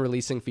 They've been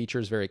releasing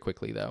features very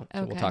quickly, though.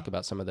 So we'll talk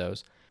about some of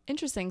those.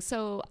 Interesting.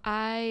 So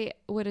I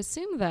would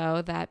assume,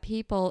 though, that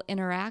people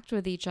interact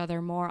with each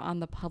other more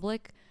on the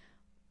public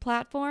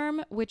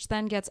platform, which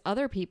then gets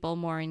other people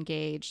more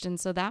engaged. And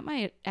so that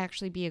might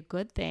actually be a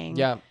good thing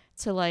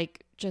to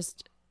like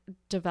just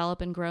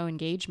develop and grow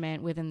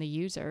engagement within the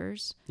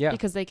users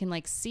because they can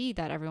like see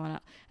that everyone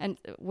else. And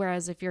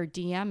whereas if you're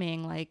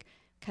DMing like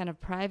kind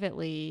of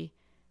privately,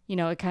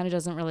 it kind of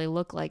doesn't really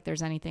look like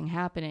there's anything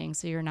happening,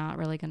 so you're not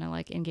really going to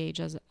like engage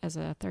as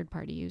a third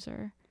party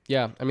user.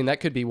 That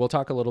could be. We'll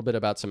talk a little bit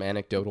about some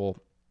anecdotal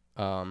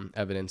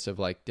evidence of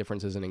like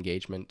differences in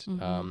engagement in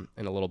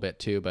a little bit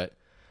too, but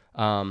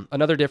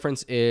another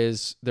difference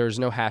is there's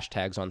no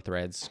hashtags on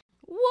Threads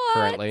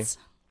currently.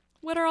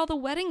 What are all the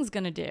weddings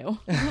going to do?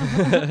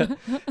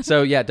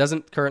 So it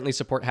doesn't currently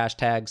support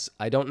hashtags.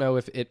 I don't know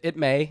if it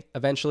may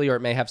eventually, or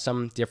it may have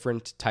some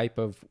different type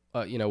of,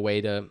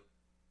 way to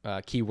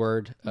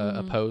keyword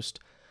a post.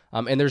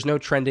 And there's no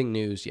trending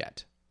news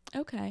yet.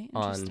 Okay.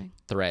 On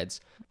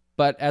Threads.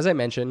 But as I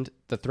mentioned,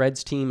 the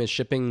Threads team is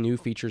shipping new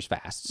features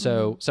fast.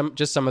 So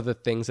some of the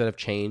things that have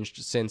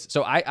changed since.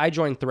 So I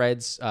joined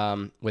Threads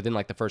within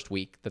like the first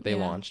week that they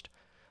launched.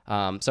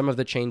 Some of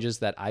the changes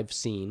that I've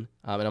seen,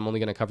 and I'm only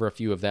going to cover a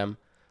few of them.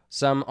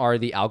 Some are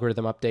the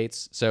algorithm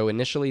updates. So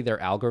initially their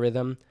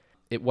algorithm,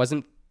 it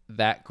wasn't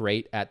that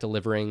great at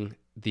delivering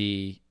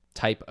the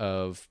type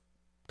of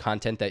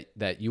content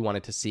that you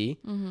wanted to see.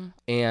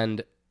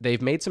 And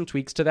they've made some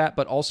tweaks to that,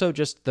 but also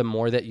just the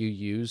more that you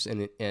use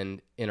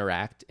and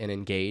interact and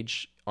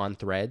engage on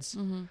Threads,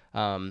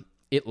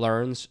 it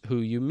learns who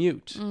you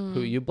mute,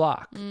 who you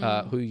block,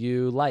 who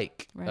you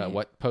like,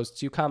 what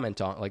posts you comment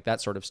on, like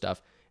that sort of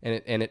stuff.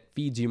 And it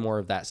feeds you more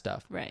of that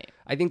stuff. Right.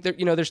 I think that,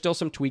 there's still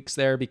some tweaks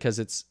there because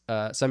it's,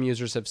 some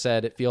users have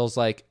said it feels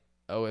like,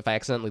 oh, if I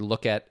accidentally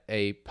look at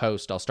a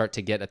post, I'll start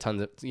to get a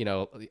ton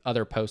of,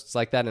 other posts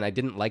like that. And I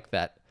didn't like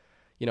that.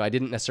 I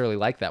didn't necessarily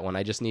like that one.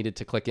 I just needed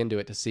to click into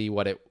it to see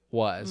what it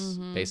was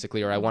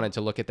basically, or I wanted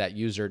to look at that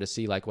user to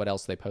see like what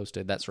else they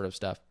posted, that sort of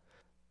stuff.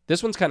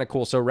 This one's kind of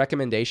cool. So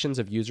recommendations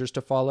of users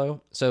to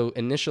follow. So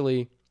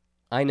initially,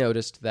 I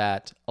noticed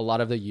that a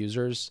lot of the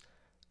users,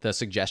 the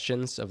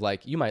suggestions of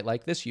like, you might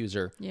like this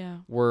user,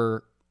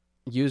 were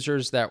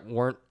users that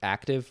weren't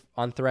active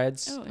on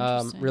Threads.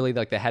 Really,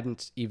 like they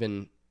hadn't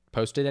even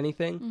posted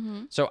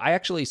anything. So I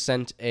actually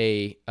sent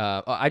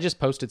I just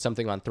posted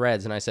something on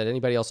Threads and I said,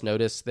 anybody else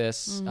notice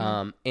this?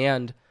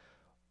 And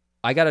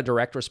I got a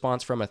direct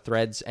response from a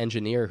Threads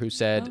engineer who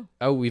said,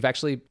 we've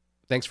actually,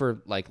 thanks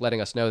for like letting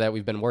us know that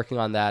we've been working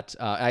on that.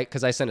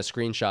 Cause I sent a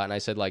screenshot and I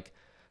said like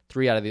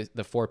 3 out of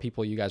the 4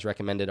 people you guys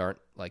recommended aren't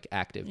like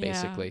active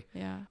basically.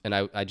 And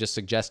I just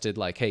suggested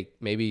like, hey,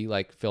 maybe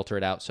like filter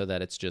it out so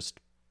that it's just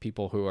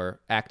people who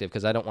are active,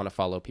 because I don't want to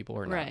follow people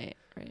who are not. Right.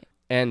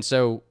 And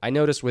so I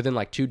noticed within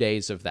like 2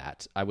 days of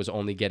that, I was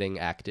only getting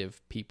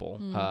active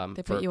people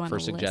for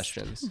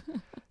suggestions.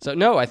 So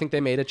no, I think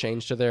they made a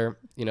change to their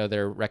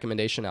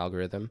recommendation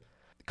algorithm.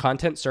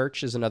 Content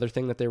search is another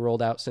thing that they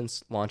rolled out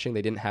since launching.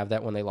 They didn't have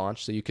that when they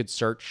launched. So you could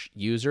search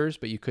users,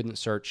 but you couldn't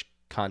search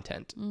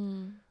content.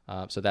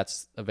 So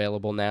that's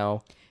available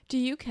now. Do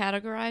you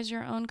categorize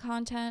your own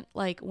content?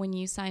 Like when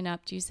you sign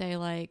up, do you say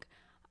like,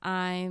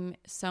 I'm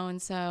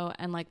so-and-so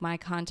and like my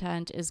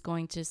content is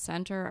going to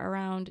center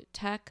around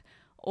tech?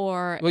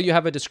 Or well, you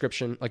have a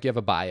description, like you have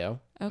a bio,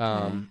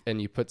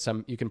 and you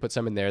can put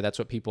some in there. That's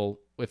what people,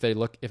 if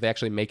they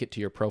actually make it to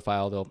your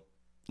profile, they'll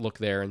look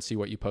there and see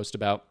what you post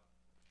about.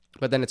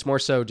 But then it's more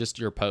so just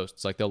your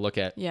posts. Like they'll look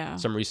at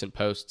some recent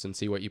posts and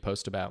see what you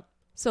post about.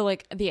 So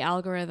like the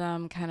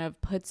algorithm kind of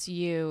puts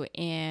you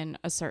in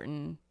a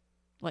certain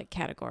like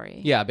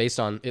category. Yeah, based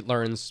on, it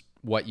learns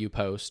what you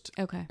post.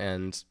 Okay.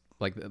 And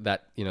like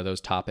that,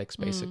 those topics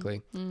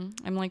basically.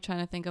 I'm like trying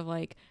to think of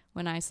like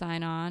when I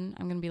sign on,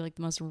 I'm going to be like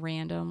the most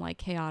random, like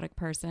chaotic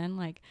person.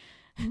 Like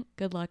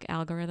good luck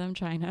algorithm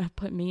trying to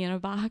put me in a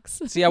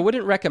box. See, I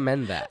wouldn't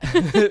recommend that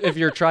if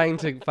you're trying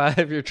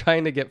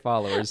to get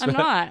followers. I'm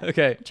not.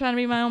 Okay. I'm trying to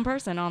be my own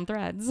person on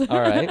Threads. All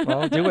right.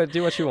 Well, do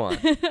what you want.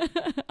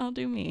 I'll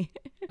do me.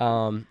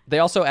 They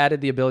also added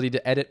the ability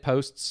to edit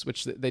posts,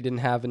 which they didn't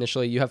have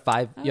initially. You have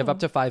up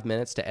to 5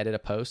 minutes to edit a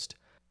post.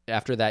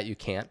 After that, you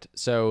can't.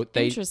 So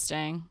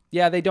interesting.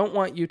 Yeah, they don't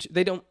want you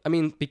to.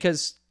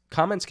 Because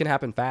comments can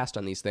happen fast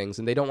on these things,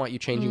 and they don't want you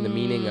changing the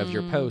meaning of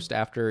your post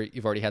after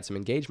you've already had some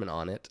engagement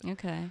on it.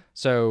 Okay.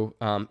 So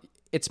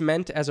it's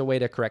meant as a way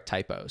to correct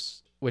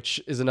typos,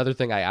 which is another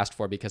thing I asked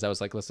for, because I was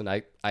like, listen,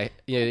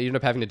 you end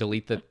up having to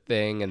delete the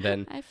thing, and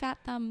then I fat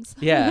thumbs.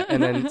 Yeah,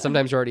 and then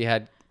sometimes you already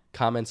had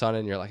comments on it,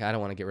 and you're like, I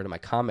don't want to get rid of my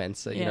comments,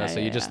 so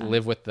you just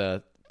live with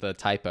the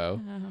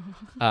typo.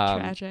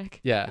 Tragic.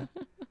 Yeah.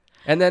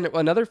 And then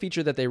another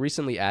feature that they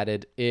recently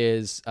added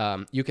is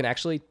you can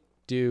actually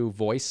do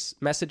voice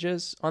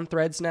messages on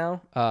Threads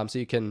now. So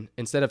you can,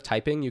 instead of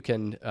typing, you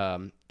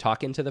can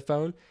talk into the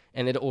phone,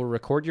 and it will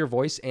record your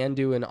voice and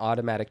do an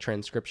automatic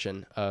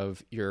transcription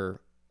of your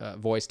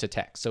voice to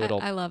text. So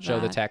it'll show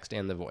the text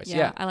and the voice.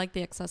 Yeah, I like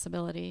the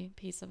accessibility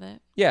piece of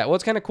it. Yeah, well,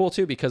 it's kind of cool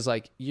too, because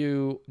like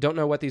you don't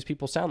know what these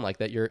people sound like.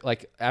 That you're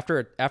like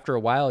after a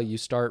while, you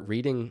start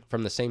reading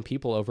from the same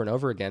people over and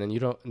over again, and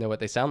you don't know what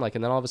they sound like.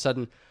 And then all of a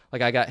sudden,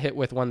 like I got hit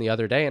with one the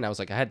other day, and I was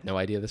like, I had no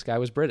idea this guy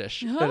was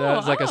British. And it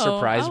was like a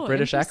surprise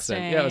British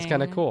accent. Yeah, it was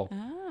kind of cool.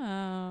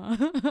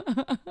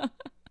 Oh.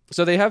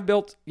 So they have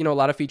built, a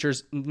lot of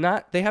features.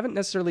 They haven't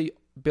necessarily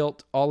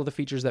built all of the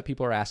features that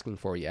people are asking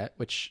for yet,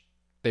 which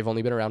they've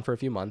only been around for a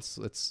few months.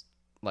 It's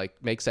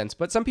like makes sense.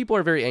 But some people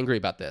are very angry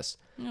about this.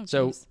 Oh,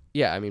 so geez.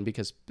 yeah,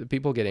 because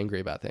people get angry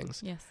about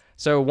things. Yes.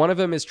 So one of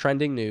them is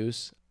trending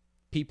news.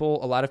 A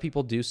lot of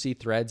people do see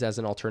Threads as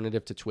an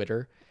alternative to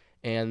Twitter.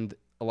 And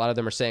a lot of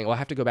them are saying, well, I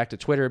have to go back to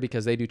Twitter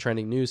because they do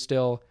trending news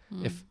still.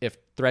 If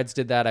Threads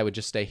did that, I would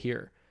just stay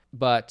here.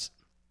 But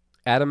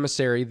Adam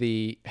Mosseri,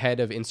 the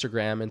head of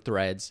Instagram and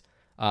Threads,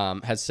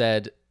 has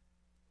said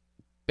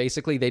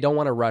basically they don't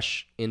want to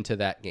rush into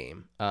that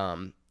game.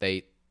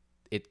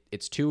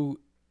 It's too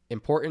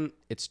important.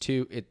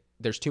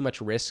 There's too much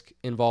risk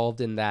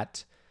involved in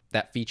that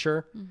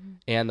feature,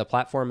 and the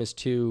platform is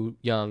too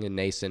young and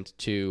nascent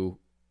to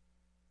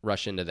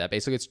rush into that.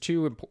 Basically, it's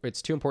too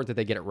important that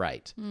they get it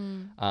right.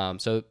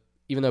 So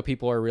even though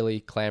people are really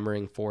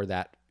clamoring for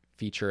that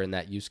feature and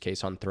that use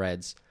case on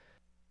Threads,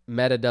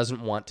 Meta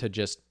doesn't want to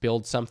just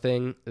build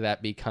something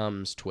that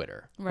becomes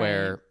Twitter,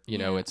 where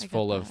it's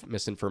full of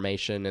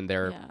misinformation and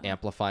they're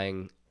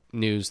amplifying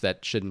news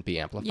that shouldn't be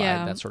amplified,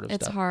 that sort of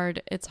stuff.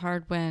 It's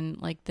hard when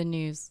like the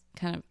news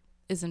kind of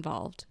is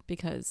involved,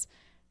 because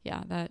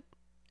that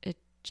it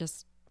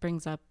just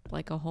brings up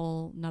like a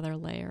whole nother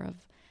layer of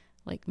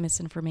like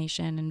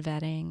misinformation and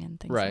vetting and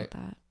things like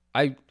that.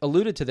 I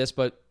alluded to this,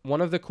 but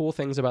one of the cool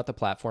things about the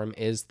platform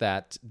is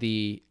that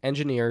the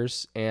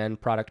engineers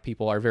and product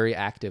people are very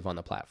active on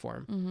the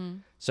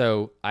platform.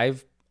 So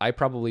I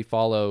probably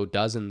follow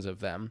dozens of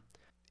them,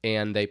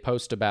 and they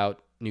post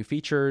about new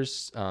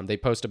features. They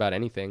post about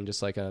anything,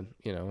 just like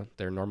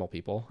they're normal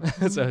people.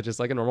 So just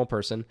like a normal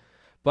person,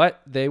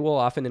 but they will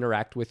often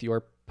interact with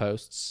your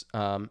posts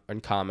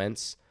and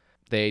comments.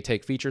 They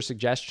take feature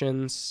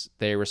suggestions.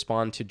 They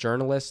respond to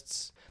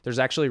journalists. There's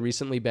actually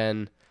recently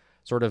been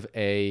sort of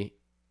a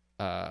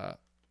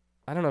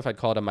I don't know if I'd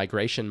call it a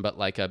migration, but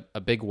like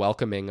a big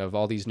welcoming of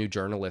all these new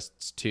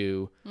journalists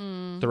to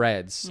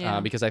Threads,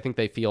 because I think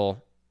they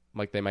feel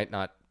like they might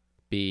not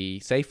be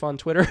safe on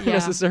Twitter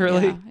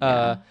necessarily,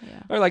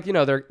 or like, you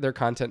know, their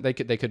content, they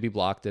could be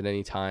blocked at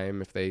any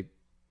time if they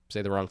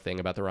say the wrong thing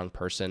about the wrong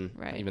person,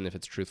 even if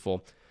it's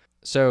truthful.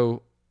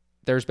 So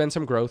there's been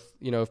some growth,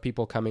 you know, of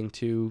people coming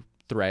to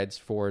Threads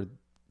for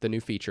the new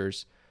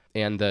features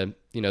and the,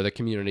 you know, the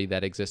community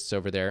that exists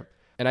over there.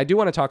 And I do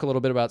want to talk a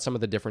little bit about some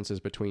of the differences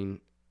between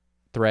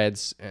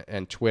Threads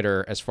and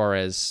Twitter as far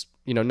as,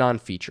 you know,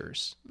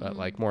 non-features, but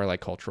like more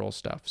like cultural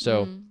stuff.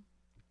 So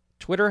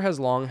Twitter has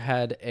long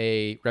had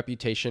a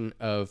reputation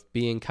of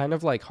being kind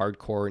of like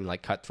hardcore and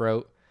like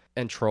cutthroat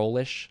and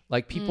trollish.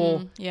 Like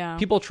people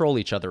troll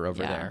each other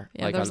over there.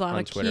 Yeah, like there's a lot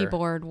of Twitter.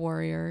 Keyboard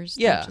warriors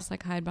that just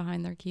like hide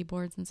behind their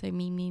keyboards and say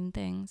mean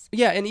things.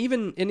 Yeah, and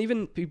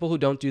even people who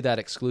don't do that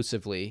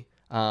exclusively,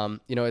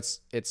 you know,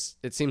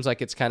 it seems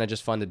like it's kind of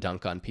just fun to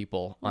dunk on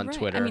people on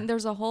Twitter. I mean,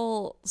 there's a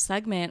whole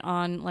segment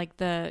on like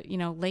the, you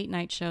know, late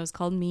night shows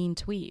called Mean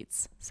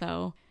Tweets.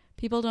 So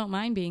people don't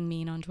mind being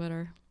mean on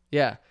Twitter.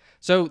 Yeah.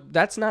 So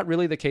that's not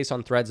really the case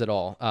on Threads at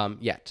all,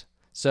 yet.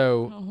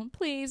 So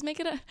please make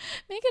it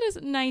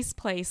a nice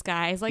place,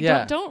 guys.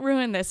 Like don't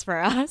ruin this for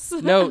us.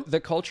 No, the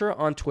culture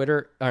on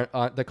Twitter,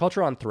 the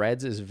culture on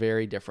Threads is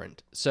very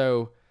different.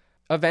 So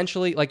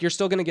eventually, like, you're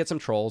still going to get some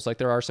trolls. Like,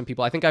 there are some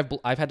people. I think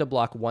I've had to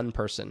block one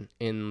person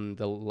in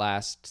the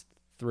last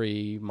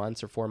 3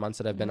 months or 4 months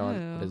that I've been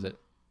on. What is it?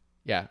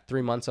 Yeah,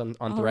 3 months on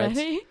Threads.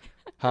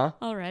 Huh?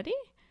 Already?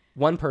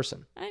 One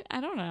person.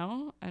 I don't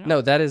know.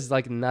 No, that is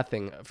like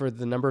nothing for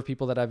the number of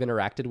people that I've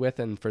interacted with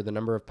and for the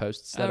number of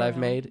posts that I've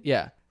made.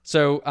 Yeah.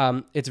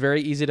 So it's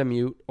very easy to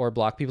mute or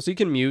block people. So you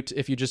can mute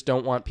if you just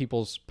don't want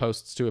people's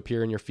posts to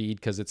appear in your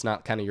feed because it's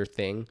not kind of your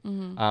thing.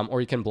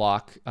 Or you can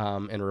block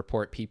and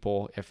report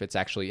people if it's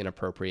actually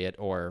inappropriate,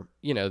 or,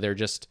 you know, they're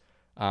just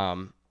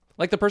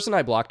like the person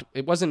I blocked,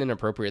 it wasn't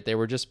inappropriate. They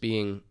were just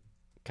being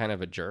kind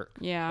of a jerk.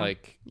 Yeah.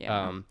 Like, you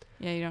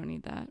don't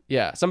need that.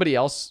 Yeah. Somebody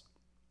else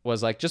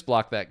was like, just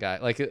block that guy.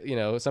 Like, you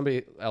know,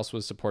 somebody else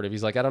was supportive.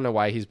 He's like, I don't know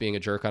why he's being a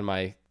jerk in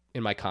my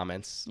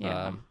comments.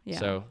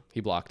 So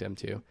he blocked him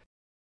too.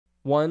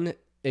 One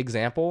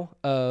example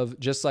of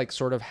just like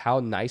sort of how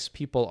nice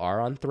people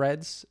are on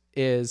Threads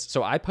is,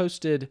 so I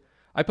posted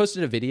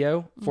a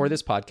video for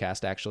this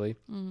podcast actually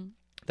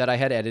that I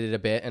had edited a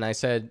bit, and I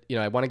said, you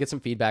know, I want to get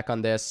some feedback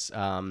on this,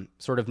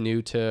 sort of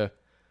new to,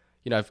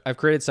 you know, I've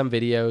created some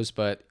videos,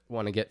 but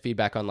want to get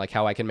feedback on like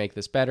how I can make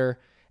this better.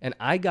 And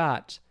I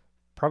got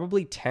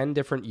probably 10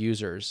 different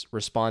users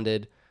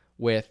responded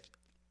with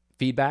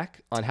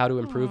feedback on how to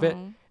improve it.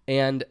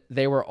 And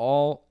they were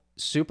all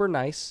super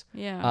nice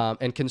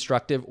and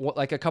constructive.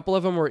 Like a couple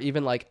of them were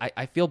even like,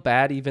 I feel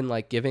bad even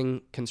like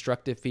giving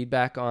constructive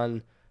feedback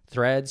on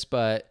Threads,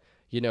 but,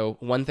 you know,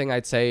 one thing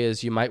I'd say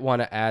is you might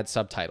want to add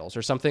subtitles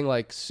or something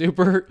like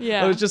super.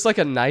 It was just like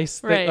a nice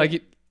thing. Like,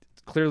 it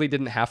clearly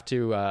didn't have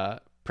to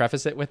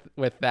preface it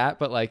with that,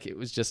 but like it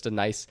was just a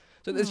nice.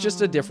 So it's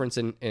just a difference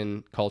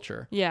in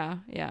culture. Yeah.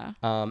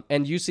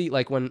 And you see,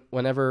 like,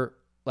 whenever,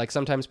 like,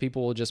 sometimes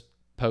people will just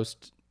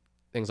post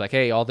things like,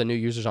 hey, all the new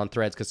users on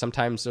Threads, because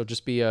sometimes there'll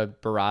just be a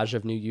barrage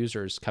of new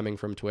users coming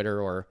from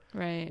Twitter or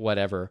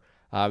whatever.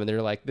 And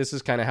they're like, this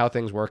is kind of how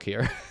things work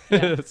here.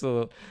 It's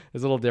a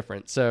little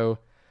different. So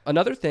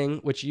another thing,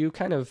 which you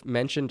kind of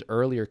mentioned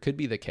earlier could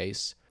be the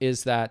case,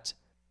 is that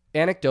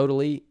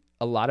anecdotally,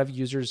 a lot of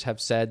users have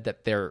said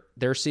that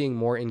they're seeing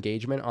more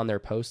engagement on their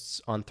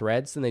posts on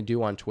Threads than they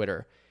do on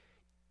Twitter,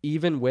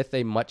 even with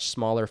a much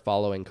smaller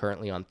following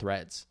currently on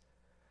Threads.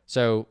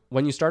 So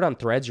when you start on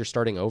Threads, you're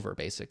starting over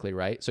basically,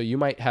 right? So you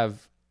might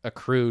have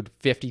accrued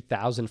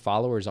 50,000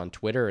 followers on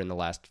Twitter in the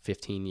last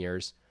 15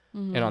 years.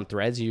 And on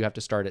Threads, you have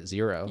to start at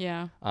 0.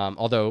 Yeah.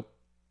 Although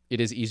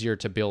it is easier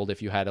to build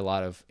if you had a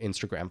lot of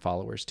Instagram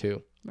followers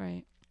too.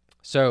 Right.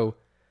 So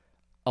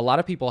a lot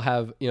of people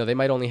have, you know, they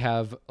might only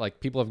have,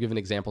 like, people have given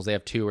examples. They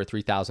have 2,000 or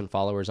 3,000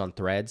 followers on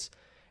Threads,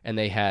 and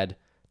they had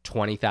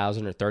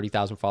 20,000 or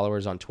 30,000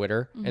 followers on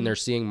Twitter, and they're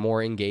seeing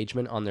more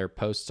engagement on their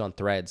posts on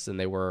Threads than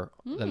they are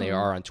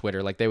on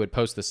Twitter. Like, they would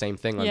post the same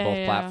thing on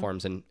both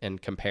platforms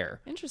and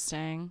compare.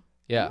 Interesting.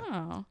 Yeah.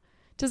 Wow.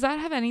 Does that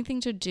have anything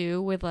to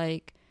do with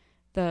like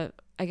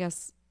I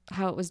guess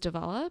how it was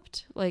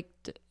developed? Like,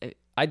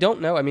 I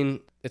don't know. I mean,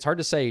 it's hard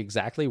to say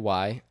exactly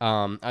why.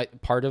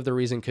 Part of the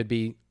reason could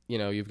be, you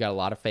know, you've got a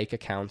lot of fake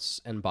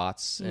accounts and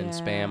bots and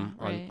spam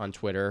on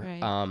Twitter.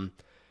 Right.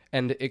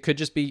 And it could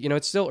just be, you know,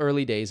 it's still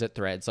early days at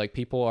Threads. Like,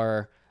 people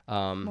are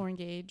more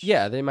engaged.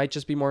 Yeah, they might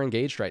just be more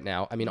engaged right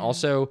now. I mean,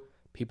 also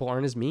people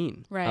aren't as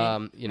mean.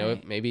 Right. You know,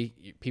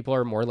 maybe people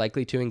are more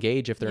likely to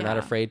engage if they're not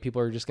afraid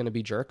people are just going to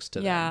be jerks to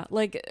them. Yeah.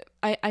 Like,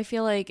 I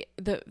feel like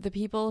the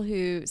people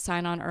who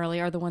sign on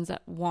early are the ones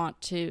that want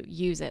to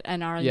use it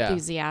and are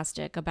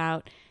enthusiastic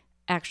about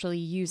actually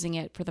using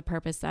it for the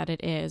purpose that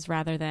it is,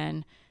 rather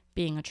than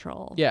being a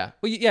troll. Yeah.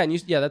 Well, yeah. And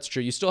that's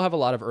true. You still have a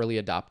lot of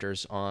early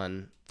adopters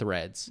on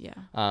Threads.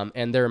 Yeah.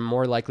 And they're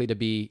more likely to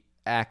be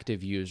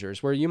active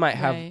users, where you might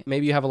have,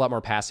 maybe you have a lot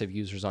more passive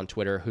users on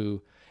Twitter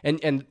who,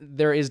 And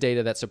there is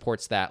data that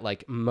supports that.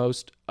 Like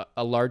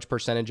a large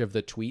percentage of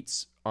the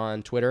tweets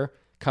on Twitter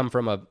come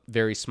from a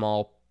very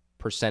small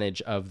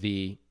percentage of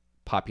the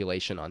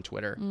population on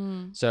Twitter.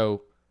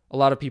 So a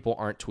lot of people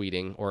aren't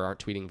tweeting or aren't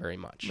tweeting very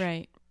much.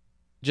 Right.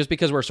 Just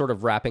because we're sort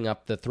of wrapping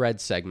up the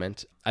Threads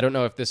segment, I don't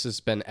know if this has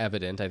been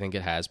evident. I think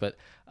it has, but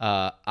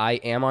I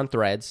am on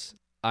Threads.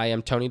 I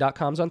am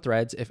Tony.com's on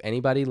Threads. If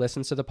anybody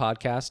listens to the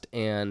podcast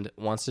and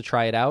wants to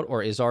try it out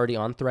or is already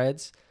on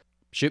Threads,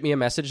 shoot me a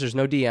message. There's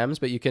no DMs,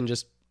 but you can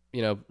just,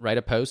 write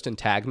a post and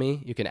tag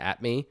me. You can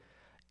 @me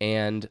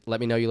and let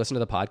me know you listen to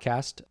the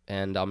podcast,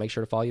 and I'll make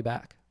sure to follow you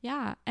back.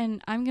 Yeah,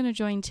 and I'm going to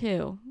join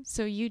too.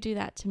 So you do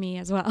that to me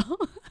as well.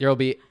 You'll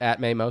be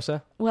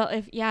 @Maymosa? Well,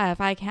 if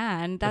I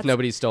can. If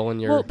nobody's stolen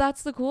your... Well,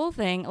 that's the cool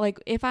thing.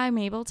 Like, if I'm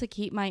able to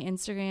keep my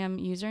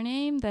Instagram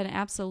username, then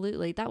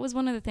absolutely. That was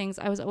one of the things.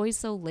 I was always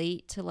so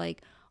late to,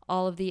 like,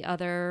 all of the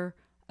other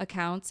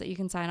accounts that you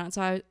can sign on.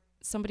 So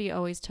somebody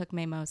always took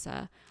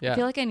Maymosa. Yeah. I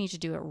feel like I need to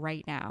do it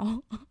right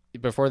now.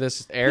 Before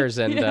this airs,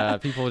 and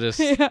people just...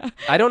 Yeah.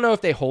 I don't know if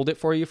they hold it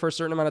for you for a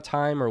certain amount of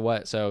time or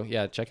what. So,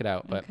 yeah, check it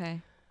out. But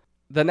okay.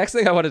 The next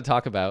thing I wanted to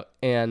talk about,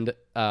 and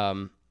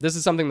this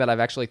is something that I've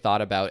actually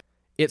thought about.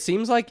 It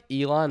seems like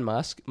Elon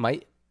Musk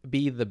might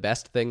be the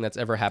best thing that's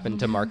ever happened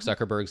to Mark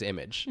Zuckerberg's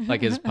image,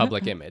 like his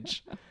public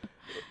image,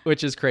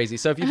 which is crazy.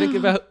 So if you think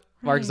about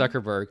Mark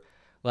Zuckerberg,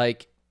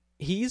 like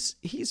he's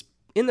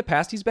in the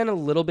past, he's been a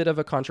little bit of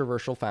a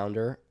controversial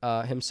founder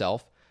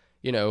himself,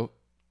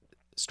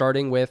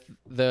 starting with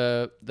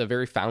the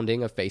very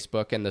founding of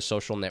Facebook and the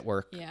Social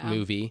Network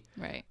movie.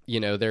 Right.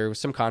 There was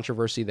some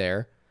controversy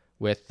there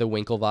with the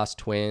Winklevoss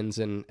twins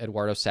and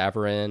Eduardo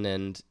Saverin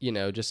and,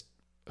 just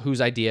whose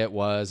idea it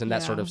was and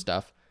that sort of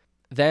stuff.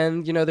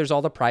 Then, there's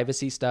all the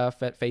privacy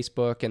stuff at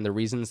Facebook and the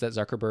reasons that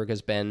Zuckerberg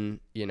has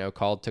been,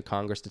 called to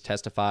Congress to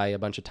testify a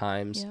bunch of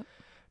times. Yep.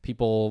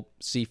 People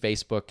see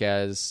Facebook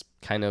as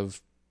kind of,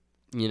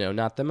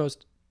 not the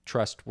most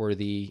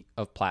trustworthy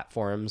of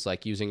platforms,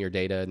 like using your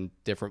data in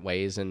different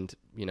ways and,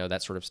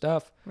 that sort of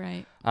stuff.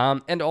 Right.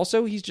 And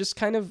also he's just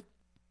kind of,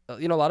 a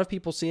lot of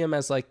people see him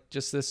as like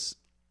just this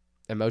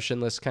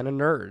emotionless kind of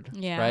nerd,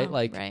 right?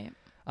 Like, right.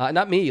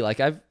 Not me. Like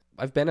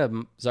I've been a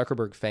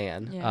Zuckerberg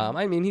fan. Yeah.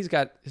 I mean, he's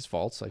got his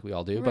faults, like we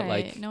all do, Right. but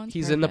like No one's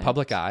he's in the perfect.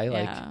 public eye.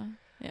 Like,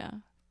 yeah.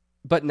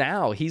 But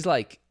now he's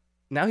like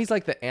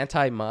the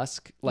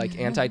anti-Musk, like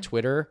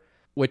anti-Twitter,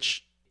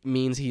 which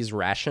means he's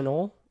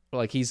rational.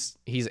 Like he's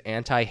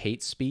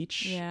anti-hate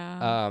speech.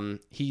 Yeah.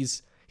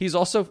 He's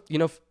also,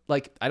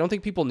 like, I don't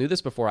think people knew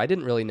this before. I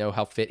didn't really know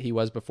how fit he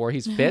was before.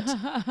 He's fit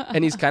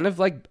and he's kind of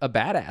like a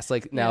badass.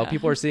 Like now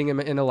people are seeing him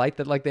in a light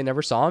that like they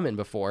never saw him in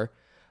before.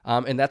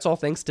 And that's all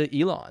thanks to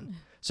Elon.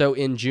 So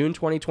in June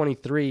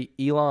 2023,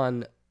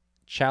 Elon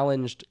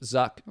challenged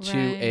Zuck to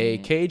a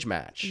cage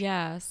match.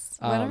 Yes.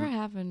 Whatever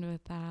happened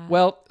with that?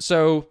 Well,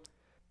 so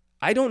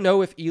I don't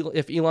know if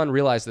Elon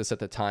realized this at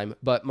the time,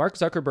 but Mark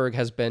Zuckerberg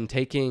has been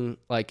taking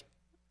like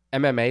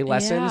MMA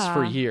lessons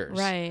for years.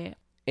 Right.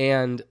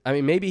 And I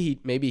mean, maybe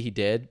he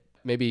did.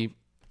 Maybe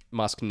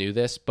Musk knew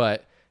this,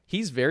 but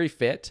he's very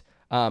fit.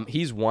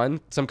 He's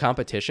won some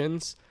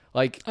competitions.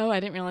 Like, oh, I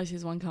didn't realize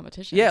he's won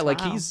competitions. Yeah,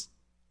 Wow.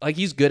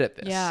 he's good at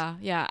this.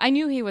 Yeah. I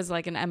knew he was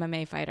like an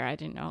MMA fighter. I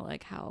didn't know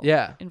like how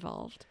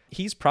involved.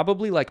 He's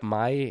probably like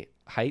my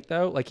height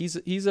though. Like he's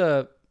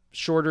a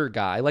shorter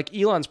guy. Like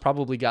Elon's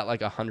probably got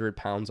like 100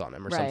 pounds on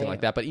him or something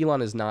like that. But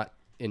Elon is not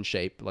in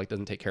shape. Like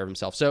doesn't take care of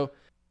himself. So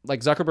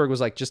like Zuckerberg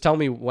was like, just tell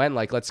me when.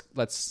 Like let's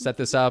set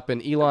this up.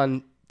 And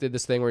Elon did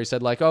this thing where he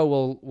said like, oh,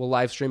 we'll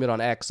live stream it on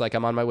X. Like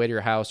I'm on my way to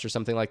your house or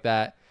something like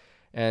that.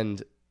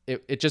 And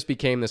it just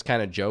became this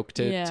kind of joke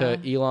to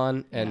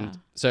Elon. And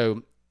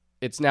so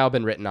it's now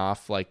been written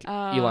off. Like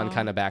Elon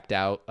kind of backed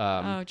out.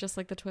 Just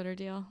like the Twitter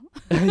deal.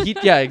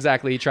 Yeah,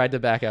 exactly. He tried to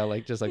back out,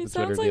 like just like the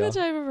Twitter deal. He sounds like the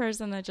type of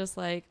person that just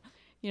like,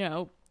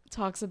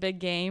 talks a big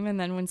game, and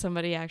then when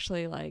somebody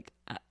actually like,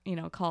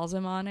 calls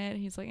him on it,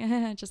 he's like,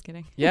 just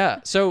kidding. Yeah.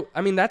 So I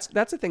mean, that's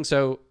the thing.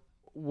 So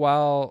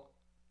while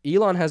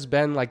Elon has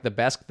been like the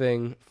best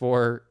thing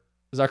for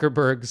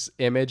Zuckerberg's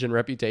image and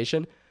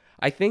reputation,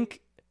 I think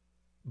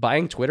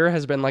buying Twitter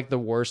has been like the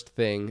worst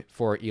thing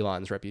for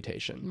Elon's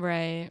reputation.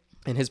 Right.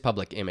 And his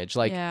public image.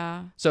 Like,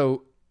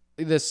 so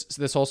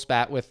this whole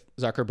spat with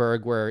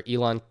Zuckerberg where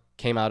Elon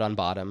came out on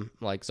bottom,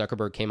 like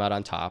Zuckerberg came out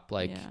on top,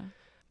 like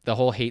the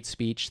whole hate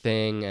speech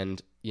thing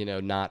and,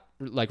 not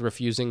like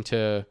refusing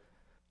to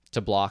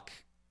block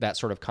that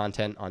sort of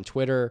content on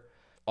Twitter,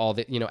 all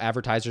the,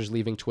 advertisers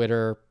leaving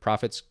Twitter,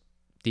 profits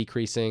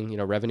decreasing,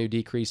 revenue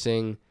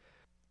decreasing.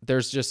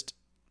 There's just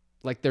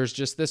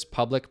this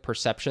public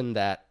perception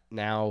that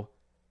now,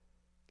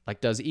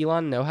 like, does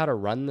Elon know how to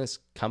run this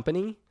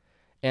company?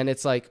 And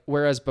it's like,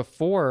 whereas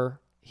before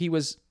he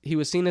was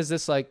seen as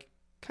this like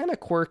kind of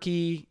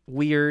quirky,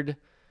 weird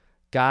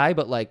guy,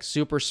 but like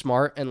super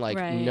smart and like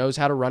knows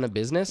how to run a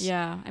business.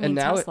 Yeah. I mean, and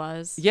now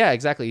Tesla's.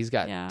 Exactly. He's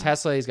got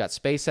Tesla, he's got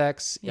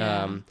SpaceX.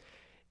 Yeah.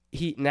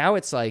 Now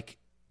it's like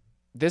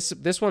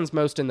this one's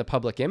most in the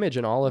public image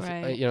and all of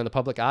Right. the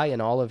public eye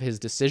and all of his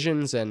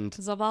decisions and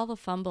Because of all the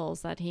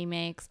fumbles that he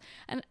makes.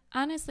 And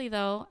honestly,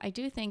 though, I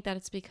do think that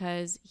it's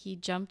because he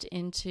jumped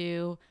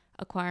into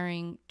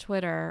acquiring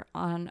Twitter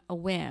on a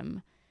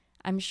whim.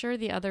 I'm sure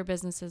the other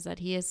businesses that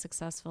he is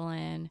successful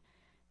in,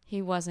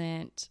 it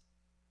wasn't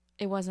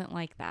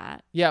like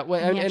that. yeah. Well,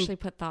 And he and actually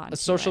put thought into a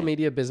social it.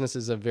 media business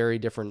is a very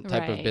different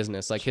type of Right.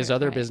 business. Like his Sure,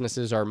 other right.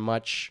 businesses are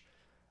much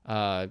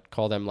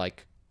call them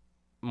like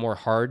more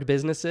hard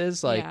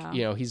businesses. Like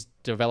Yeah. he's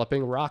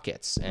developing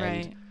rockets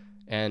Right.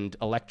 and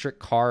electric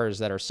cars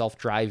that are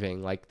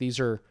self-driving. Like these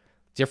are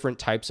different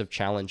types of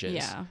challenges.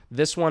 Yeah.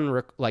 This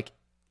one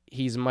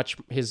he's much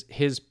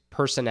his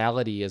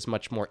personality is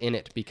much more in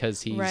it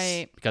because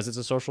Right. because it's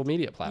a social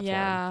media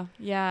platform.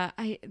 Yeah.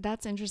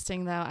 That's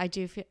interesting though. I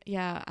do feel,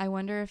 I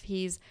wonder if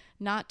he's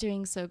not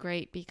doing so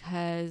great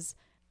because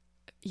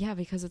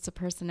it's a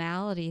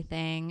personality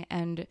thing,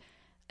 and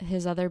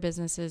his other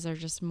businesses are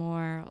just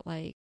more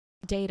like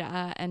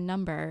data and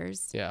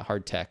numbers. Yeah,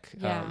 hard tech.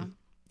 Yeah.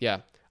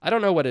 Yeah. I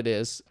don't know what it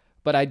is,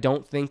 but I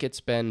don't think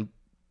it's been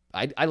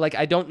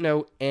I don't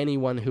know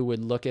anyone who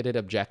would look at it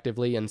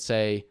objectively and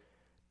say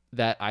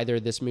that either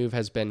this move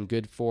has been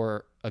good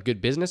for a good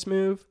business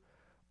move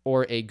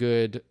or a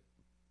good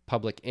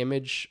public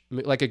image,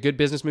 like a good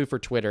business move for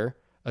Twitter,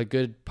 a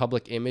good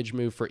public image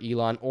move for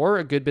Elon, or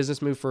a good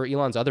business move for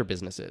Elon's other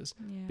businesses.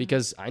 Yeah.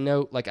 Because I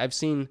know, like I've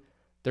seen,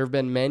 there have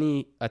been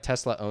many a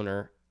Tesla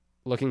owner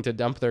looking to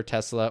dump their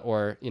Tesla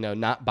or,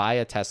 not buy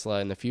a Tesla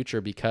in the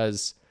future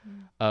because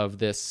of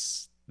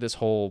this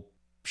whole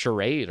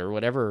charade or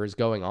whatever is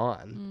going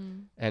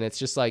on. And it's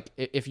just like,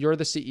 if you're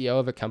the CEO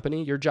of a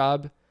company, your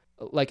job,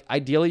 like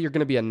ideally you're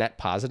going to be a net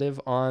positive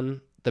on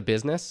the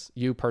business,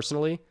 you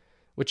personally,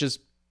 which is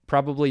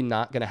probably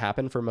not going to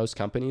happen for most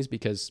companies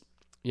because,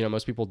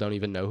 most people don't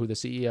even know who the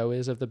CEO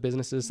is of the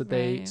businesses that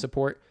they Right.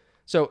 support.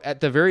 So at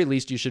the very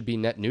least, you should be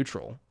net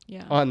neutral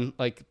Yeah. on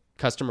like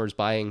customers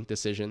buying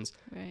decisions.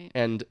 Right.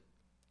 And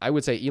I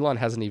would say Elon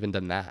hasn't even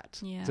done that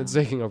Yeah. since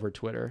taking over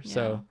Twitter. Yeah.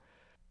 So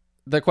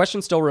the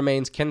question still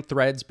remains, can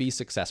Threads be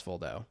successful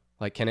though?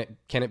 Like, can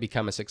it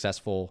become a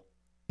successful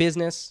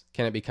business?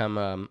 Can it become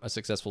a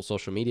successful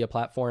social media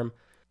platform?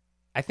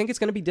 I think it's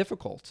going to be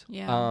difficult.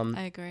 Yeah,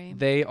 I agree.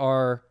 They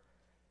are,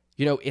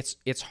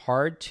 it's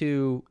hard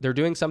to, they're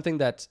doing something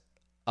that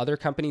other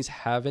companies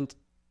haven't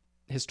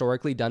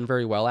historically done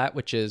very well at,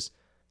 which is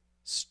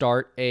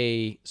start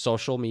a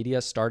social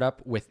media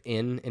startup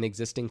within an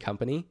existing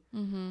company.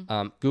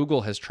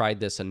 Google has tried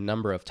this a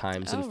number of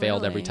times and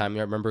failed every really? time.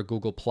 You remember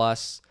Google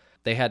Plus?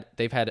 They've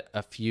had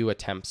a few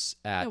attempts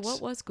at. Yeah,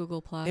 what was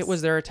Google Plus? It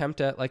was their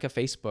attempt at like a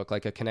Facebook,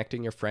 like a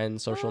connecting your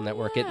friends social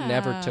network. It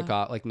never took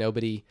off. Like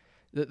nobody.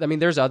 I mean,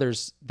 there's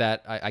others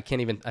that I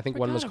can't even. I think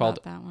one was called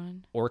that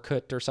one.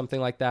 Orkut or something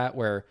like that,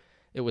 where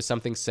it was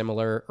something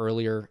similar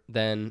earlier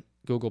than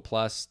Google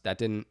Plus that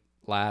didn't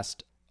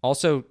last.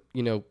 Also,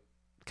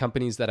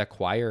 companies that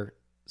acquire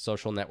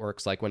social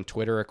networks, like when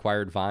Twitter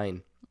acquired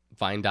Vine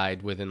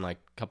died within like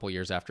a couple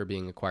years after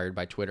being acquired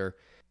by Twitter.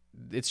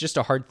 It's just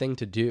a hard thing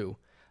to do.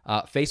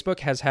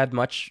 Facebook has had a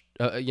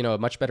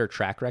much better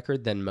track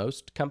record than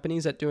most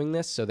companies at doing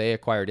this. So they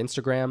acquired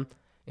Instagram.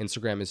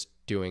 Instagram is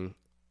doing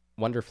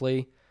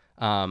wonderfully.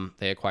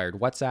 They acquired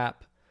WhatsApp.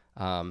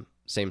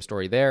 Same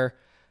story there.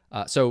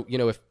 So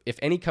if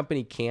any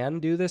company can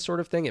do this sort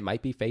of thing, it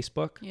might be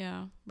Facebook.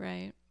 Yeah,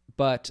 right.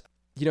 But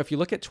if you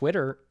look at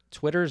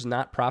Twitter's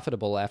not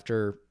profitable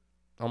after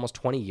almost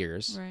 20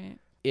 years. Right.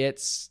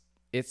 It's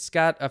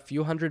got a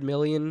few 100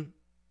 million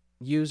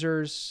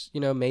users,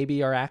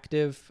 maybe are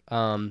active.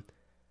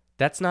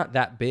 That's not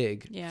that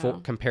big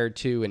compared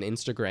to an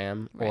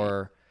Instagram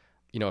or,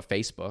 a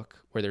Facebook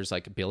where there's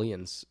like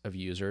billions of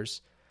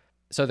users.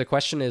 So the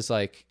question is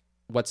like,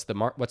 what's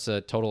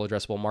a total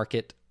addressable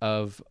market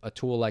of a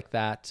tool like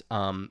that?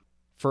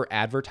 For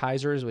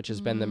advertisers, which has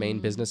been the main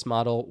business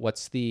model,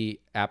 what's the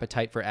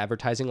appetite for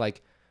advertising?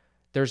 Like,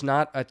 there's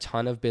not a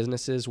ton of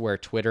businesses where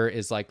Twitter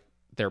is like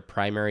their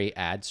primary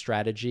ad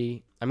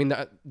strategy. I mean,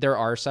 there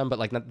are some, but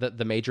like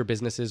the major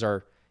businesses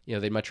are,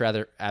 they'd much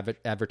rather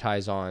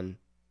advertise on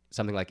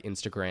something like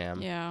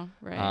Instagram, Yeah,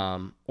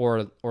 right.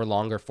 or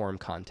longer form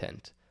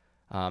content.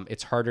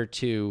 It's harder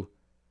to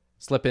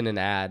slip in an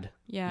ad,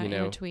 Yeah, in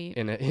a tweet.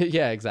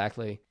 Yeah,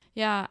 exactly.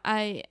 Yeah,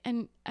 I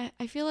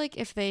feel like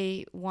if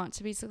they want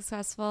to be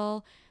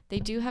successful, they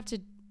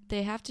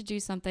have to do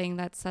something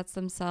that sets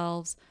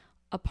themselves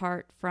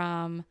apart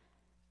from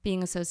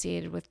being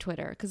associated with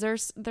Twitter, because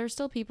there's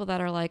still people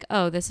that are like,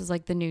 oh, this is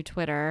like the new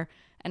Twitter,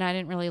 and I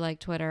didn't really like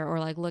Twitter, or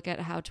like, look at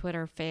how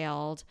Twitter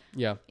failed.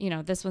 Yeah.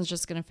 This one's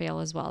just going to fail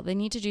as well. They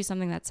need to do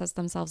something that sets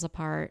themselves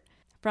apart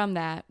from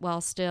that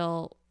while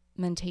still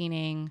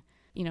maintaining,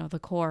 the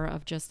core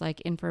of just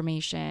like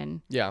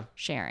information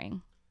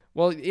sharing.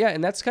 Well, yeah,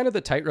 and that's kind of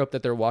the tightrope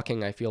that they're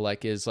walking, I feel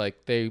like, is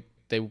like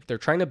they're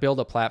trying to build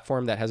a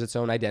platform that has its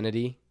own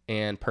identity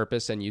and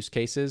purpose and use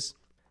cases,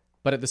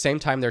 but at the same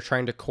time, they're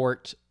trying to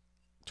court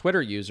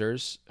Twitter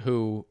users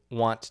who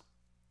want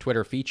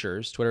Twitter-like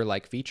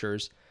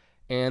features,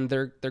 and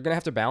they're going to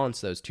have to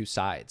balance those two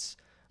sides.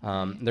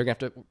 They're going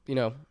to have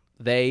to,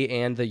 they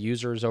and the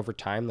users over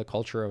time, the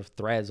culture of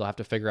Threads will have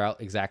to figure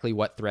out exactly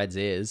what Threads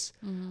is,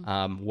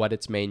 what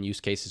its main use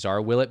cases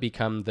are. Will it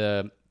become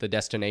the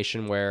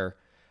destination where,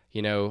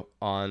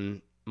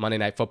 on Monday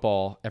Night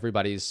Football,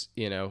 everybody's,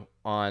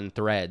 on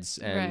Threads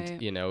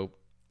and,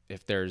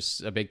 if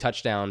there's a big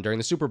touchdown during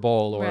the Super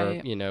Bowl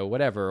or,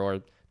 whatever,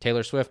 or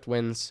Taylor Swift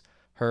wins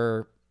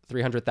her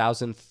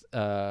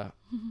 300,000th,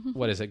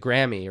 what is it,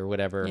 Grammy or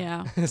whatever.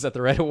 Yeah. Is that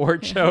the right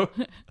award show?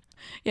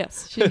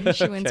 Yes, she wins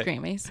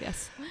Grammys.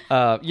 Yes.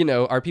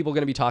 Are people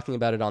going to be talking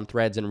about it on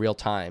Threads in real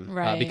time?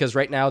 Right. Because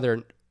right now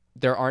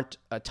there aren't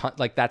a ton,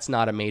 like that's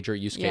not a major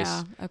use case.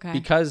 Yeah. Okay.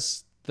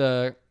 Because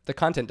the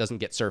content doesn't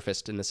get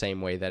surfaced in the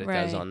same way that it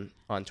does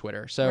on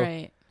Twitter.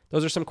 So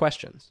those are some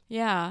questions.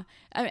 Yeah.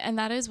 And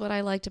that is what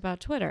I liked about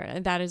Twitter.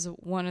 And that is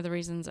one of the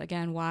reasons,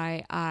 again,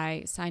 why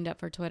I signed up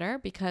for Twitter,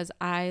 because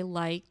I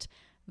liked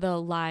the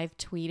live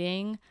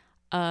tweeting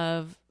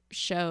of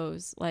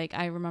shows. Like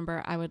I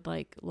remember I would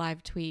like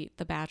live tweet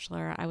The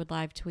Bachelor. I would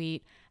live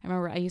tweet. I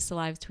remember I used to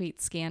live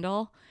tweet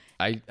Scandal.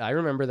 I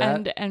remember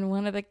that. And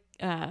one of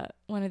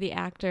the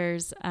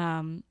actors,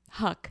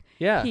 Huck.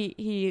 Yeah.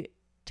 He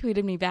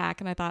tweeted me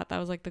back, and I thought that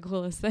was like the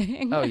coolest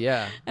thing. Oh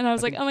yeah. And I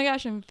was like, oh my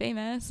gosh, I'm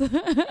famous.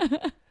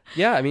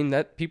 Yeah, I mean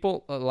a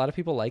lot of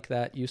people like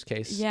that use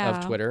case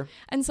of Twitter.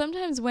 And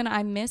sometimes when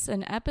I miss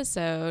an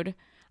episode,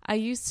 I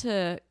used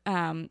to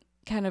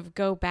kind of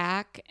go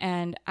back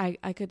and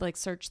I could like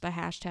search the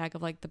hashtag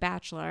of like The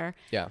Bachelor.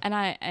 Yeah. And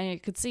I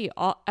could see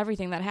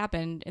everything that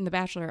happened in The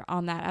Bachelor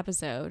on that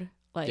episode,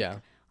 like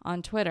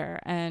on Twitter.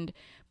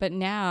 But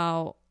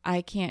now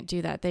I can't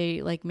do that.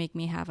 They like make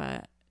me have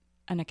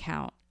an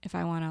account if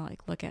I want to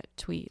like look at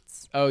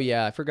tweets. Oh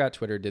yeah, I forgot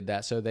Twitter did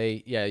that. So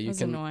it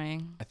was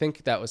annoying. I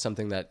think that was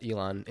something that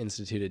Elon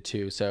instituted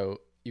too. So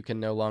you can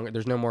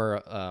there's no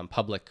more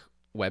public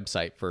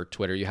website for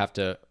Twitter. You have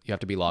to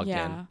be logged in.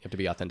 You have to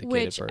be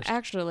authenticated first. Which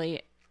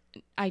actually,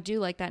 I do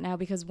like that now,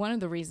 because one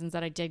of the reasons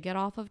that I did get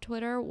off of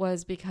Twitter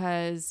was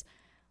because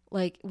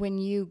like when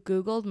you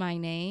Googled my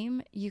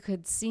name, you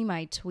could see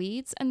my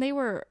tweets, and they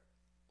were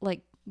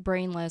like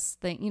brainless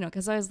thing,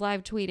 because I was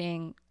live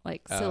tweeting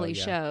like silly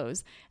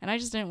shows, and I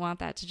just didn't want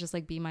that to just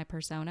like be my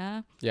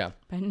persona. Yeah.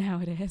 But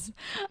now it is.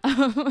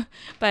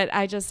 But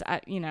I just,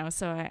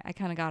 so I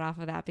kind of got off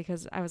of that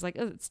because I was like,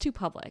 oh, it's too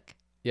public.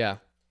 Yeah.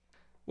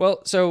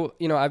 Well, so,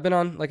 I've been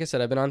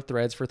on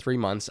Threads for 3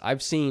 months.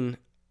 I've seen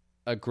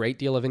a great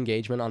deal of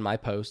engagement on my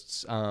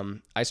posts.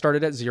 I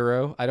started at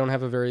 0. I don't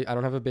have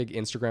a big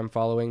Instagram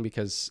following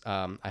because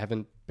I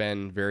haven't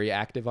been very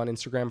active on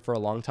Instagram for a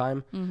long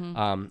time.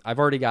 Mm-hmm. I've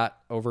already got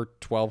over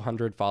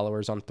 1,200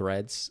 followers on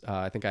Threads.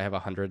 I think I have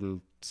 100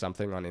 and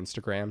something on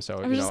Instagram. So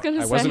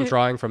I wasn't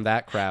drawing from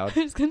that crowd.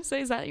 I was gonna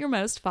say, is that your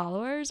most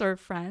followers or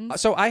friends?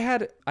 So I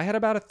had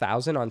about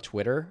 1,000 on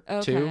Twitter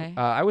too.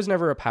 I was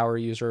never a power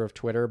user of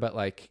Twitter, but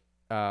like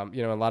a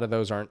lot of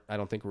those aren't, I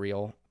don't think,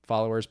 real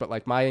followers, but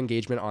like my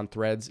engagement on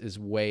Threads is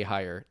way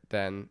higher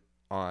than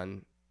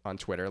on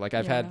Twitter. Like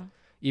I've had,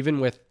 even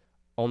with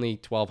only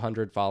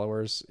 1,200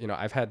 followers,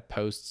 I've had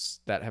posts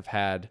that have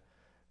had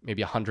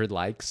maybe 100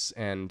 likes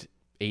and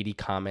 80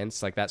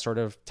 comments, like that sort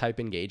of type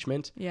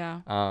engagement. Yeah.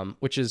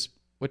 Which is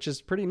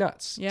pretty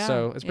nuts. Yeah.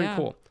 So it's pretty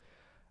cool.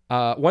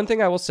 One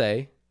thing I will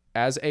say,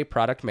 as a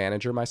product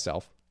manager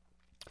myself,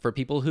 for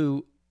people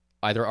who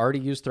either already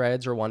use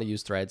Threads or want to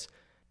use Threads,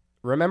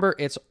 remember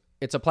it's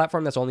a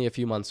platform that's only a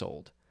few months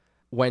old.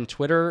 When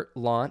Twitter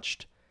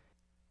launched,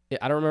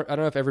 I don't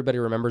know if everybody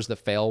remembers the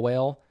fail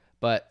whale,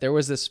 but there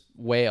was this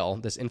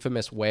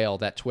infamous whale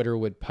that Twitter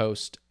would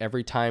post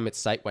every time its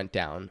site went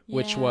down,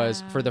 which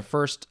was for the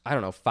first,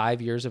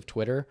 5 years of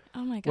Twitter.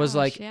 Oh my gosh, was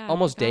like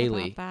almost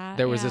daily.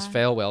 There was this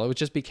fail whale. It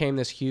just became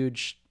this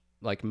huge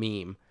like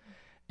meme.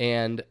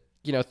 And,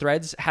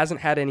 Threads hasn't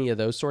had any of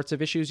those sorts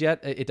of issues yet.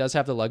 It does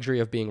have the luxury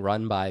of being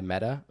run by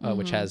Meta,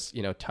 which has,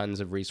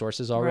 tons of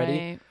resources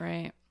already.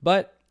 Right.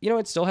 But,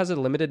 it still has a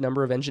limited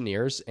number of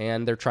engineers,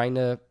 and they're trying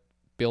to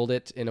build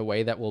it in a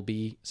way that will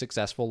be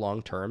successful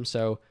long term.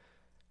 So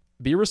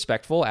be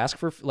respectful, ask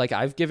for, like,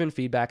 I've given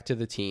feedback to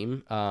the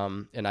team,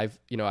 and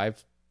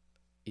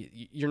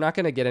you're not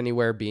going to get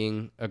anywhere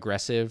being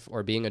aggressive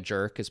or being a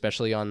jerk,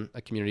 especially on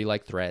a community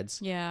like Threads.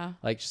 Yeah.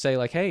 Like, just say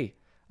like, hey,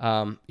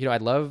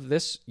 I'd love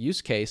this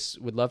use case.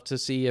 Would love to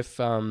see if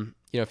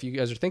you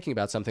guys are thinking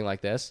about something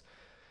like this.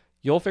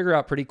 You'll figure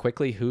out pretty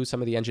quickly who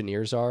some of the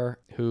engineers are,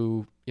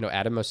 who,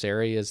 Adam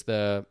Mosseri is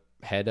the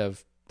head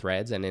of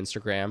Threads and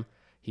Instagram.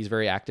 He's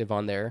very active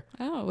on there.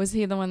 Oh, was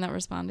he the one that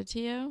responded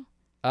to you?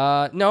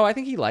 No, I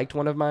think he liked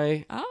one of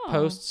my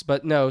posts,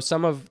 but no,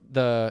 some of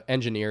the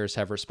engineers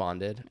have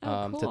responded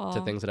cool.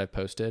 to things that I've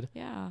posted.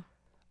 Yeah.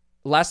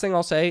 Last thing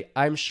I'll say,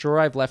 I'm sure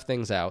I've left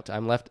things out.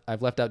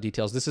 I've left out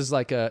details. This is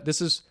like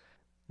this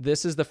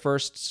is the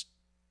first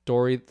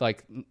story,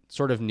 like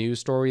sort of news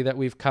story that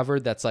we've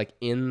covered that's like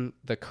in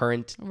the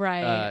current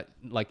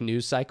like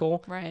news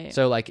cycle. Right.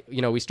 So like,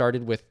 we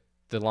started with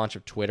the launch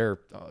of Twitter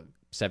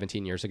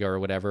 17 years ago or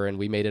whatever, and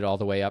we made it all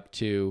the way up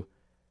to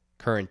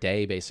current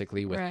day,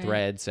 basically, with Right.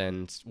 threads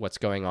and what's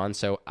going on.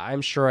 So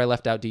I'm sure I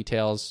left out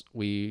details.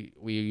 We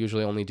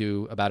usually only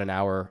do about an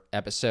hour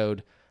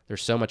episode.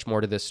 There's so much more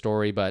to this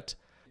story, but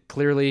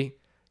clearly,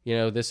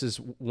 this is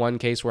one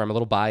case where I'm a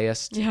little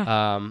biased.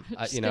 Yeah.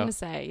 Just gonna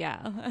say,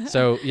 yeah.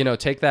 So,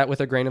 take that with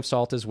a grain of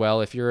salt as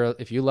well. If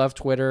you love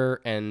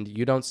Twitter and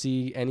you don't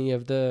see any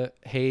of the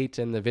hate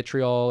and the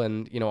vitriol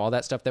and, all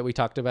that stuff that we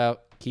talked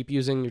about, keep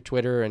using your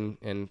Twitter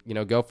and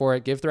go for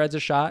it. Give Threads a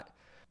shot.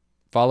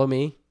 Follow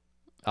me.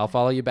 I'll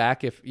follow you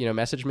back if,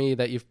 message me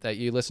that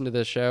you listen to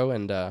this show,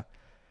 and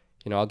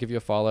I'll give you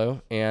a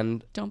follow.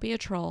 And don't be a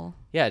troll.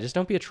 Yeah, just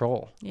don't be a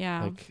troll.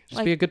 Yeah.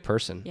 Just be a good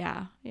person.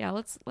 Yeah. Yeah.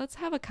 Let's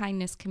have a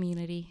kindness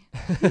community.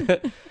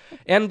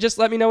 And just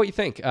let me know what you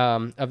think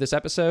of this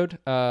episode,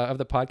 of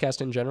the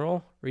podcast in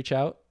general. Reach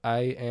out. I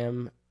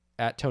am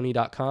at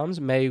Tony.coms.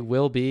 May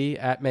will be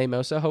at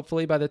Maymosa,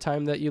 hopefully, by the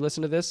time that you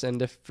listen to this.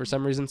 And if for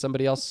some reason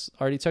somebody else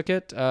already took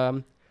it,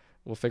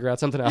 we'll figure out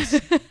something else.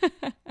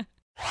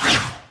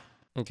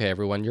 Okay,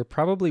 everyone, you're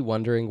probably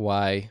wondering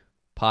why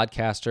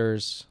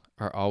podcasters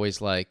are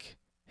always like,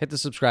 hit the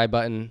subscribe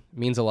button,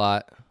 means a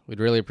lot. We'd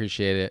really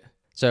appreciate it.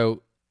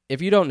 So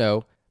if you don't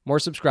know, more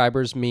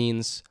subscribers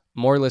means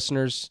more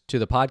listeners to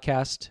the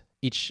podcast.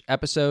 Each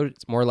episode,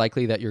 it's more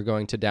likely that you're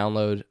going to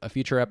download a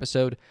future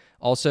episode.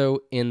 Also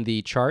in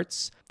the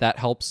charts, that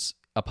helps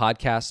a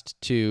podcast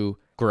to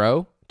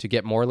grow, to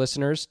get more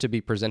listeners, to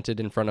be presented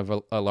in front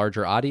of a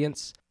larger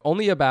audience.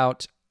 Only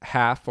about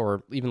half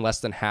or even less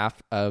than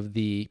half of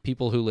the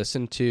people who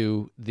listen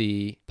to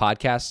the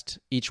podcast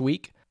each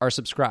week are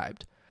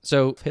subscribed.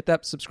 So hit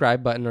that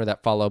subscribe button or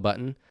that follow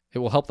button. It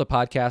will help the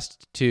podcast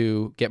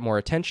to get more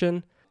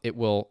attention. It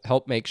will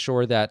help make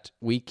sure that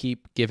we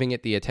keep giving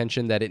it the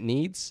attention that it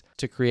needs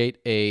to create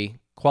a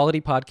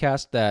quality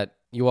podcast that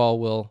you all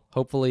will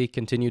hopefully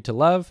continue to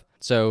love.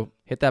 So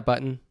hit that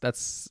button.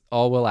 That's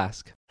all we'll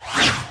ask.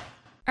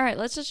 All right,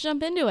 let's just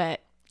jump into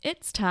it.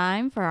 It's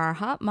time for our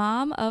Hot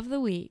Mom of the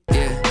Week.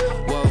 Yeah,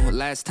 whoa,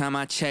 last time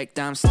I checked,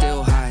 I'm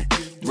still hot,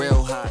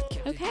 real hot.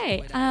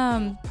 Okay,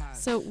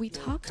 so we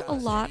talked a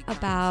lot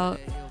about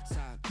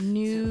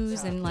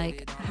news and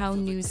like how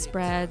news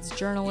spreads,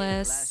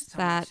 journalists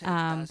that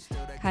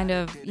kind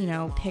of,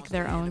 pick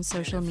their own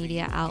social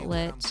media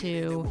outlet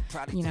to,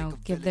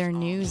 give their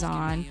news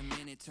on.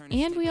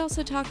 And we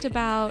also talked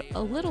about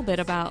a little bit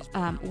about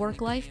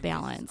work-life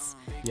balance.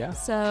 Yeah.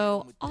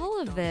 So all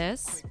of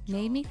this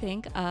made me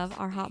think of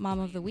our Hot Mom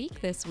of the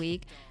Week this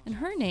week, and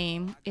her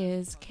name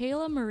is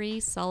Kayla Marie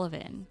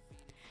Sullivan.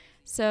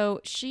 So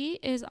she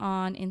is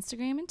on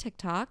Instagram and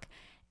TikTok,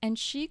 and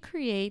she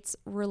creates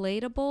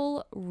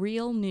relatable,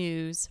 real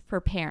news for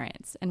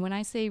parents. And when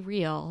I say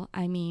real,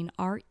 I mean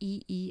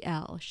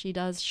REEL. She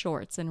does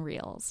shorts and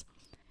reels.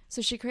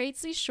 So she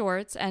creates these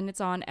shorts, and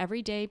it's on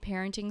everyday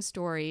parenting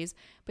stories,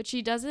 but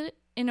she does it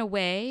in a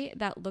way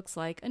that looks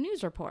like a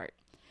news report.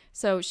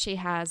 So she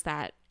has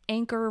that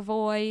anchor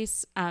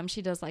voice.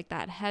 She does like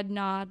that head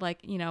nod,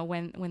 like,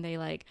 when they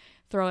like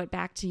throw it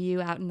back to you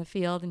out in the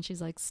field and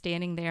she's like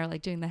standing there,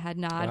 like doing the head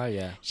nod. Oh,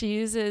 yeah. She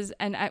uses,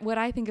 and what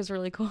I think is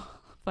really cool,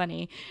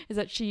 funny, is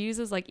that she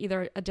uses like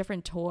either a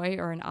different toy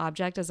or an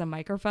object as a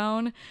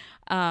microphone,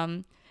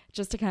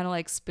 just to kind of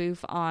like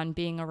spoof on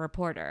being a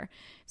reporter.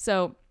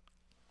 So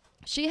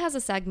she has a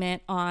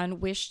segment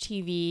on Wish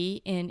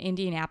TV in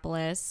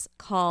Indianapolis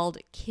called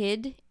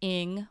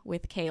Kid-ing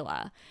with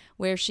Kayla,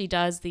 where she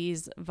does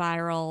these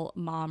viral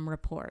mom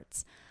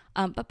reports.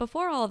 But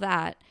before all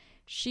that,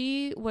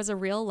 she was a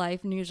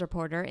real-life news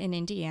reporter in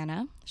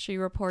Indiana. She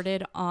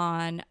reported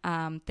on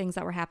things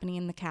that were happening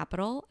in the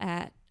Capitol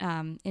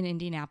in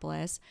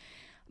Indianapolis.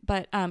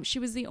 But she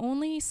was the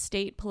only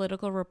state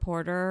political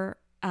reporter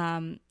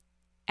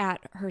at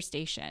her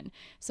station.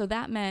 So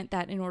that meant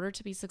that in order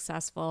to be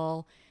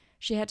successful,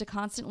 she had to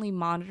constantly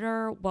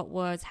monitor what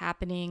was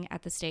happening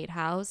at the State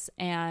House.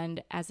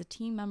 And as a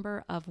team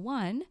member of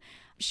one,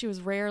 she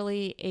was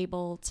rarely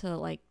able to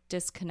like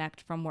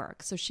disconnect from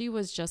work. So she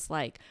was just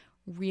like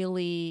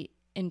really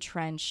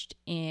entrenched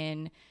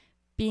in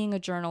being a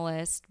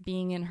journalist,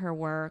 being in her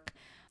work.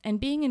 And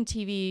being in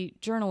TV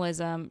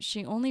journalism,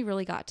 she only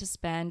really got to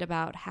spend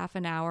about half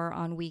an hour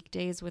on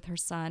weekdays with her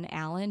son,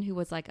 Alan, who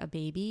was like a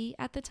baby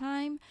at the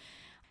time.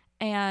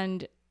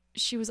 And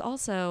she was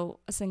also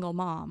a single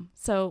mom.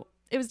 So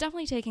it was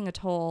definitely taking a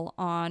toll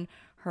on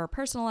her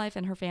personal life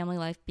and her family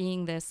life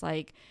being this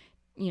like,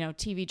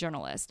 TV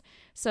journalist.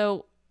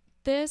 So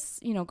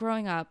this,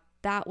 growing up,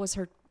 that was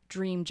her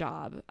dream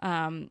job.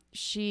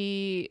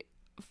 She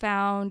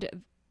found,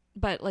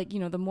 but like,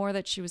 the more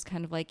that she was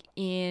kind of like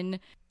in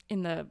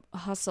the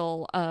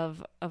hustle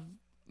of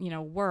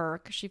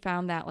work, she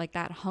found that like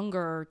that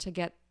hunger to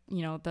get,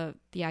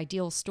 the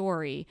ideal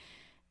story,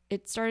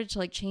 it started to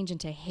like change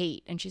into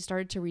hate, and she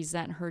started to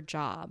resent her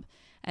job.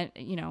 And,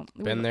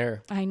 been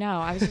there. I know.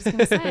 I was just going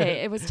to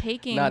say, it was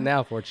taking... Not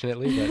now,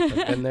 fortunately, but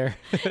I've been there.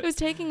 It was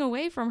taking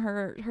away from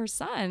her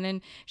son.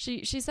 And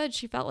she said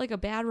she felt like a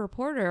bad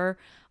reporter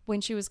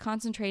when she was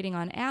concentrating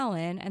on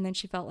Alan, and then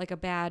she felt like a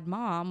bad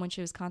mom when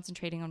she was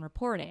concentrating on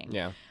reporting.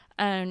 Yeah.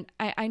 And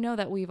I know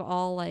that we've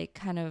all like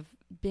kind of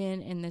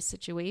been in this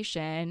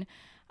situation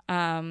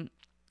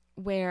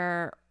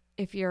where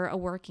if you're a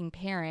working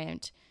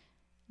parent,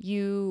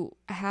 you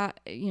have,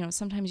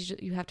 sometimes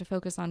you have to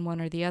focus on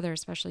one or the other,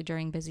 especially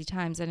during busy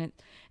times. And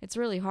it's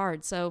really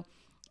hard. So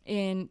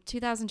in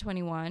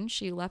 2021,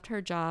 she left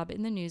her job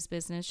in the news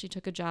business. She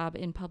took a job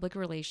in public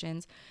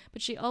relations,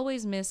 but she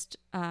always missed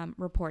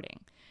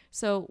reporting.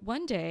 So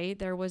one day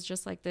there was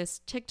just like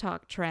this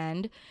TikTok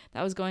trend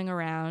that was going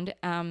around.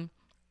 And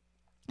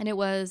it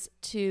was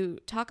to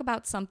talk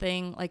about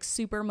something like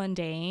super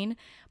mundane,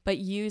 but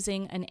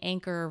using an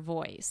anchor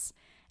voice.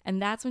 And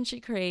that's when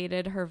she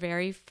created her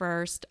very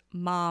first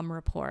mom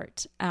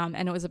report.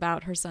 And it was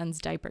about her son's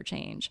diaper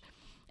change.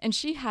 And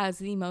she has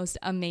the most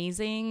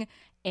amazing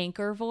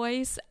anchor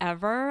voice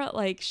ever.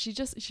 Like she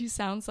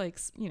sounds like,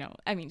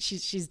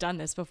 she's done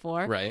this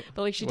before. Right.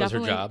 But like she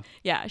definitely, her job.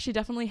 Yeah, she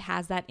definitely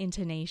has that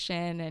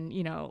intonation and,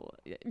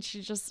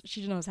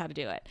 she knows how to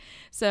do it.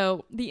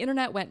 So the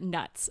internet went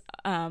nuts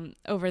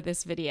over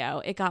this video.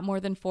 It got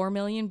more than 4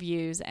 million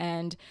views,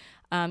 and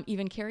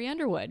even Carrie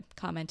Underwood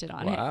commented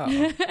on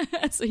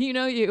it. So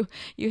you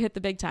hit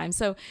the big time.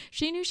 So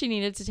she knew she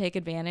needed to take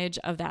advantage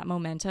of that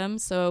momentum.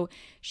 So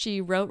she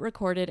wrote,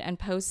 recorded, and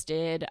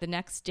posted the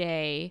next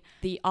day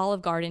the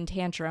Olive Garden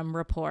tantrum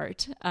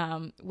report,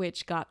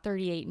 which got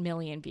 38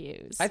 million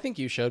views. I think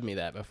you showed me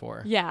that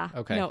before. Yeah.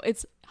 Okay. No,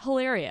 it's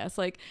hilarious.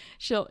 Like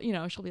she'll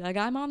be like,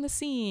 I'm on the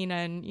scene,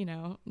 and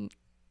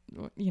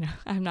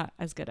I'm not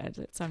as good at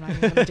it, so I'm not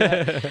even going to do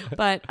it.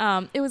 But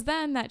it was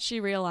then that she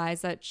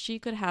realized that she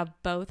could have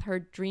both her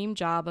dream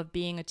job of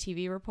being a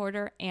TV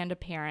reporter and a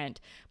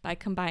parent by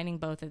combining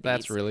both of these.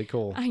 That's really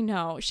cool. I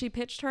know. She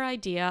pitched her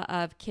idea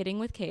of Kidding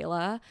with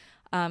Kayla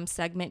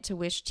segment to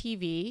Wish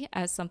TV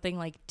as something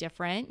like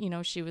different.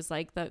 She was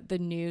like the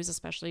news,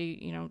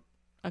 especially,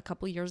 a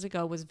couple years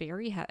ago was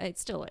very it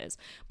still is,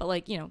 but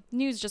like,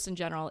 news just in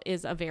general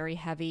is a very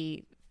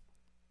heavy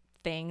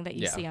thing that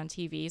you see on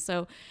TV.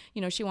 So,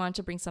 she wanted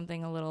to bring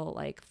something a little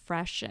like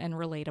fresh and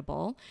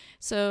relatable.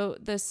 So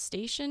the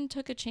station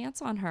took a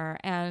chance on her,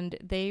 and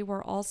they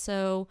were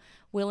also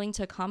willing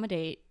to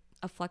accommodate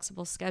a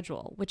flexible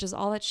schedule, which is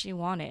all that she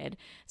wanted,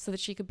 so that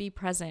she could be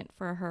present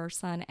for her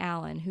son,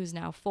 Alan, who's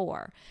now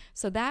 4.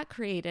 So that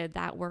created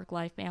that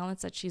work-life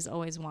balance that she's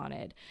always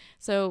wanted.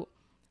 So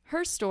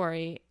her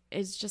story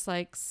is just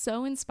like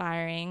so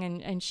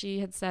inspiring. And she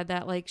had said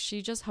that like,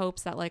 she just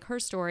hopes that like her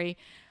story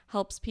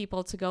helps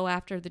people to go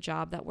after the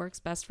job that works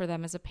best for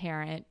them as a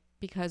parent,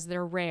 because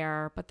they're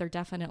rare, but they're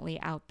definitely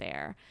out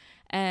there.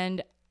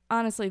 And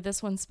honestly,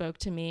 this one spoke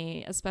to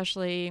me,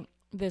 especially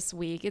this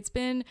week. It's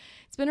been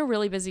a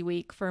really busy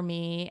week for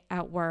me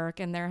at work,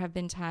 and there have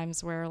been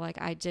times where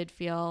like I did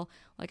feel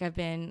like I've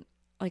been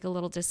like a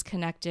little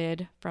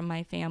disconnected from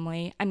my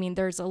family. I mean,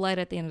 there's a light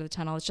at the end of the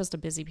tunnel. It's just a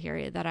busy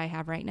period that I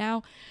have right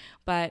now,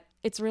 but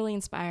it's really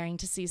inspiring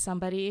to see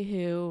somebody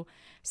who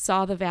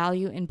saw the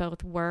value in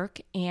both work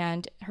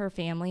and her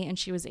family, and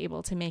she was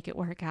able to make it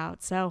work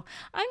out. So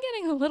I'm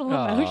getting a little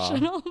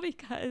emotional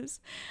because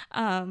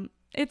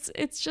it's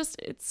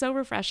so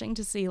refreshing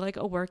to see like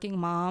a working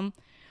mom.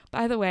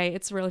 By the way,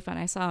 it's really fun.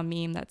 I saw a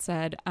meme that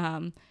said,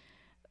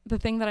 the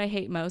thing that I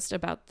hate most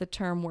about the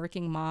term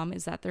working mom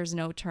is that there's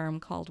no term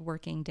called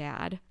working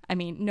dad. I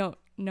mean,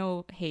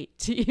 no hate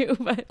to you,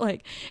 but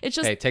like, it's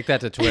just... Hey, take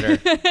that to Twitter.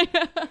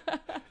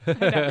 I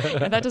know.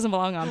 Yeah, that doesn't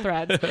belong on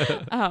Threads.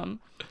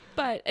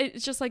 But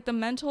it's just like the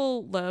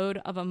mental load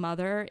of a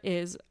mother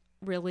is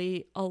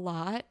really a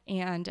lot.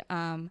 And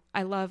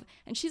I love,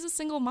 and she's a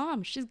single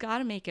mom. She's got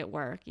to make it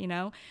work,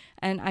 and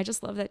I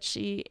just love that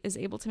she is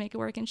able to make it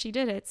work, and she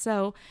did it.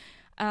 So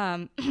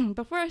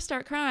before I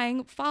start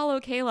crying,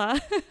 follow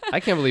Kayla. I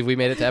can't believe we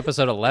made it to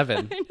episode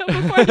 11. I know,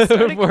 before I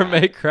started before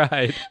May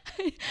cried.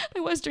 I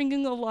was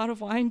drinking a lot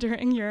of wine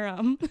during your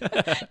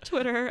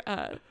Twitter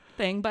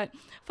thing, but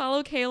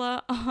follow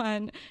Kayla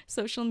on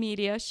social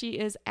media. She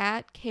is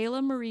at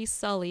Kayla Marie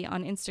Sully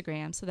on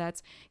Instagram. So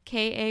that's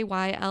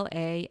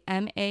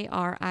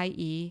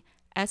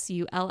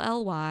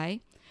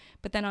KaylaMarieSully.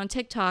 But then on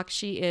TikTok,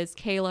 she is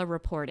Kayla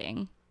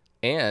Reporting.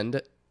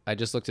 And I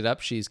just looked it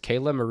up. She's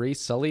Kayla Marie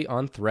Sully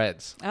on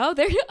Threads.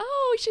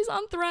 Oh, she's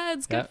on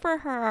Threads. Good for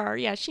her.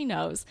 Yeah, she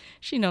knows.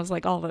 She knows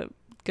like all the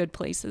good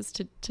places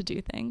to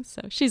do things.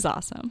 So she's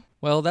awesome.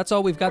 Well, that's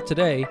all we've got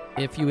today.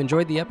 If you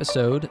enjoyed the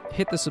episode,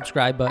 hit the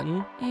subscribe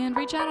button. And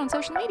reach out on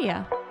social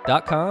media.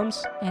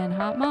 .coms and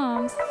Hot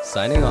Moms.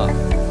 Signing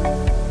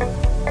off.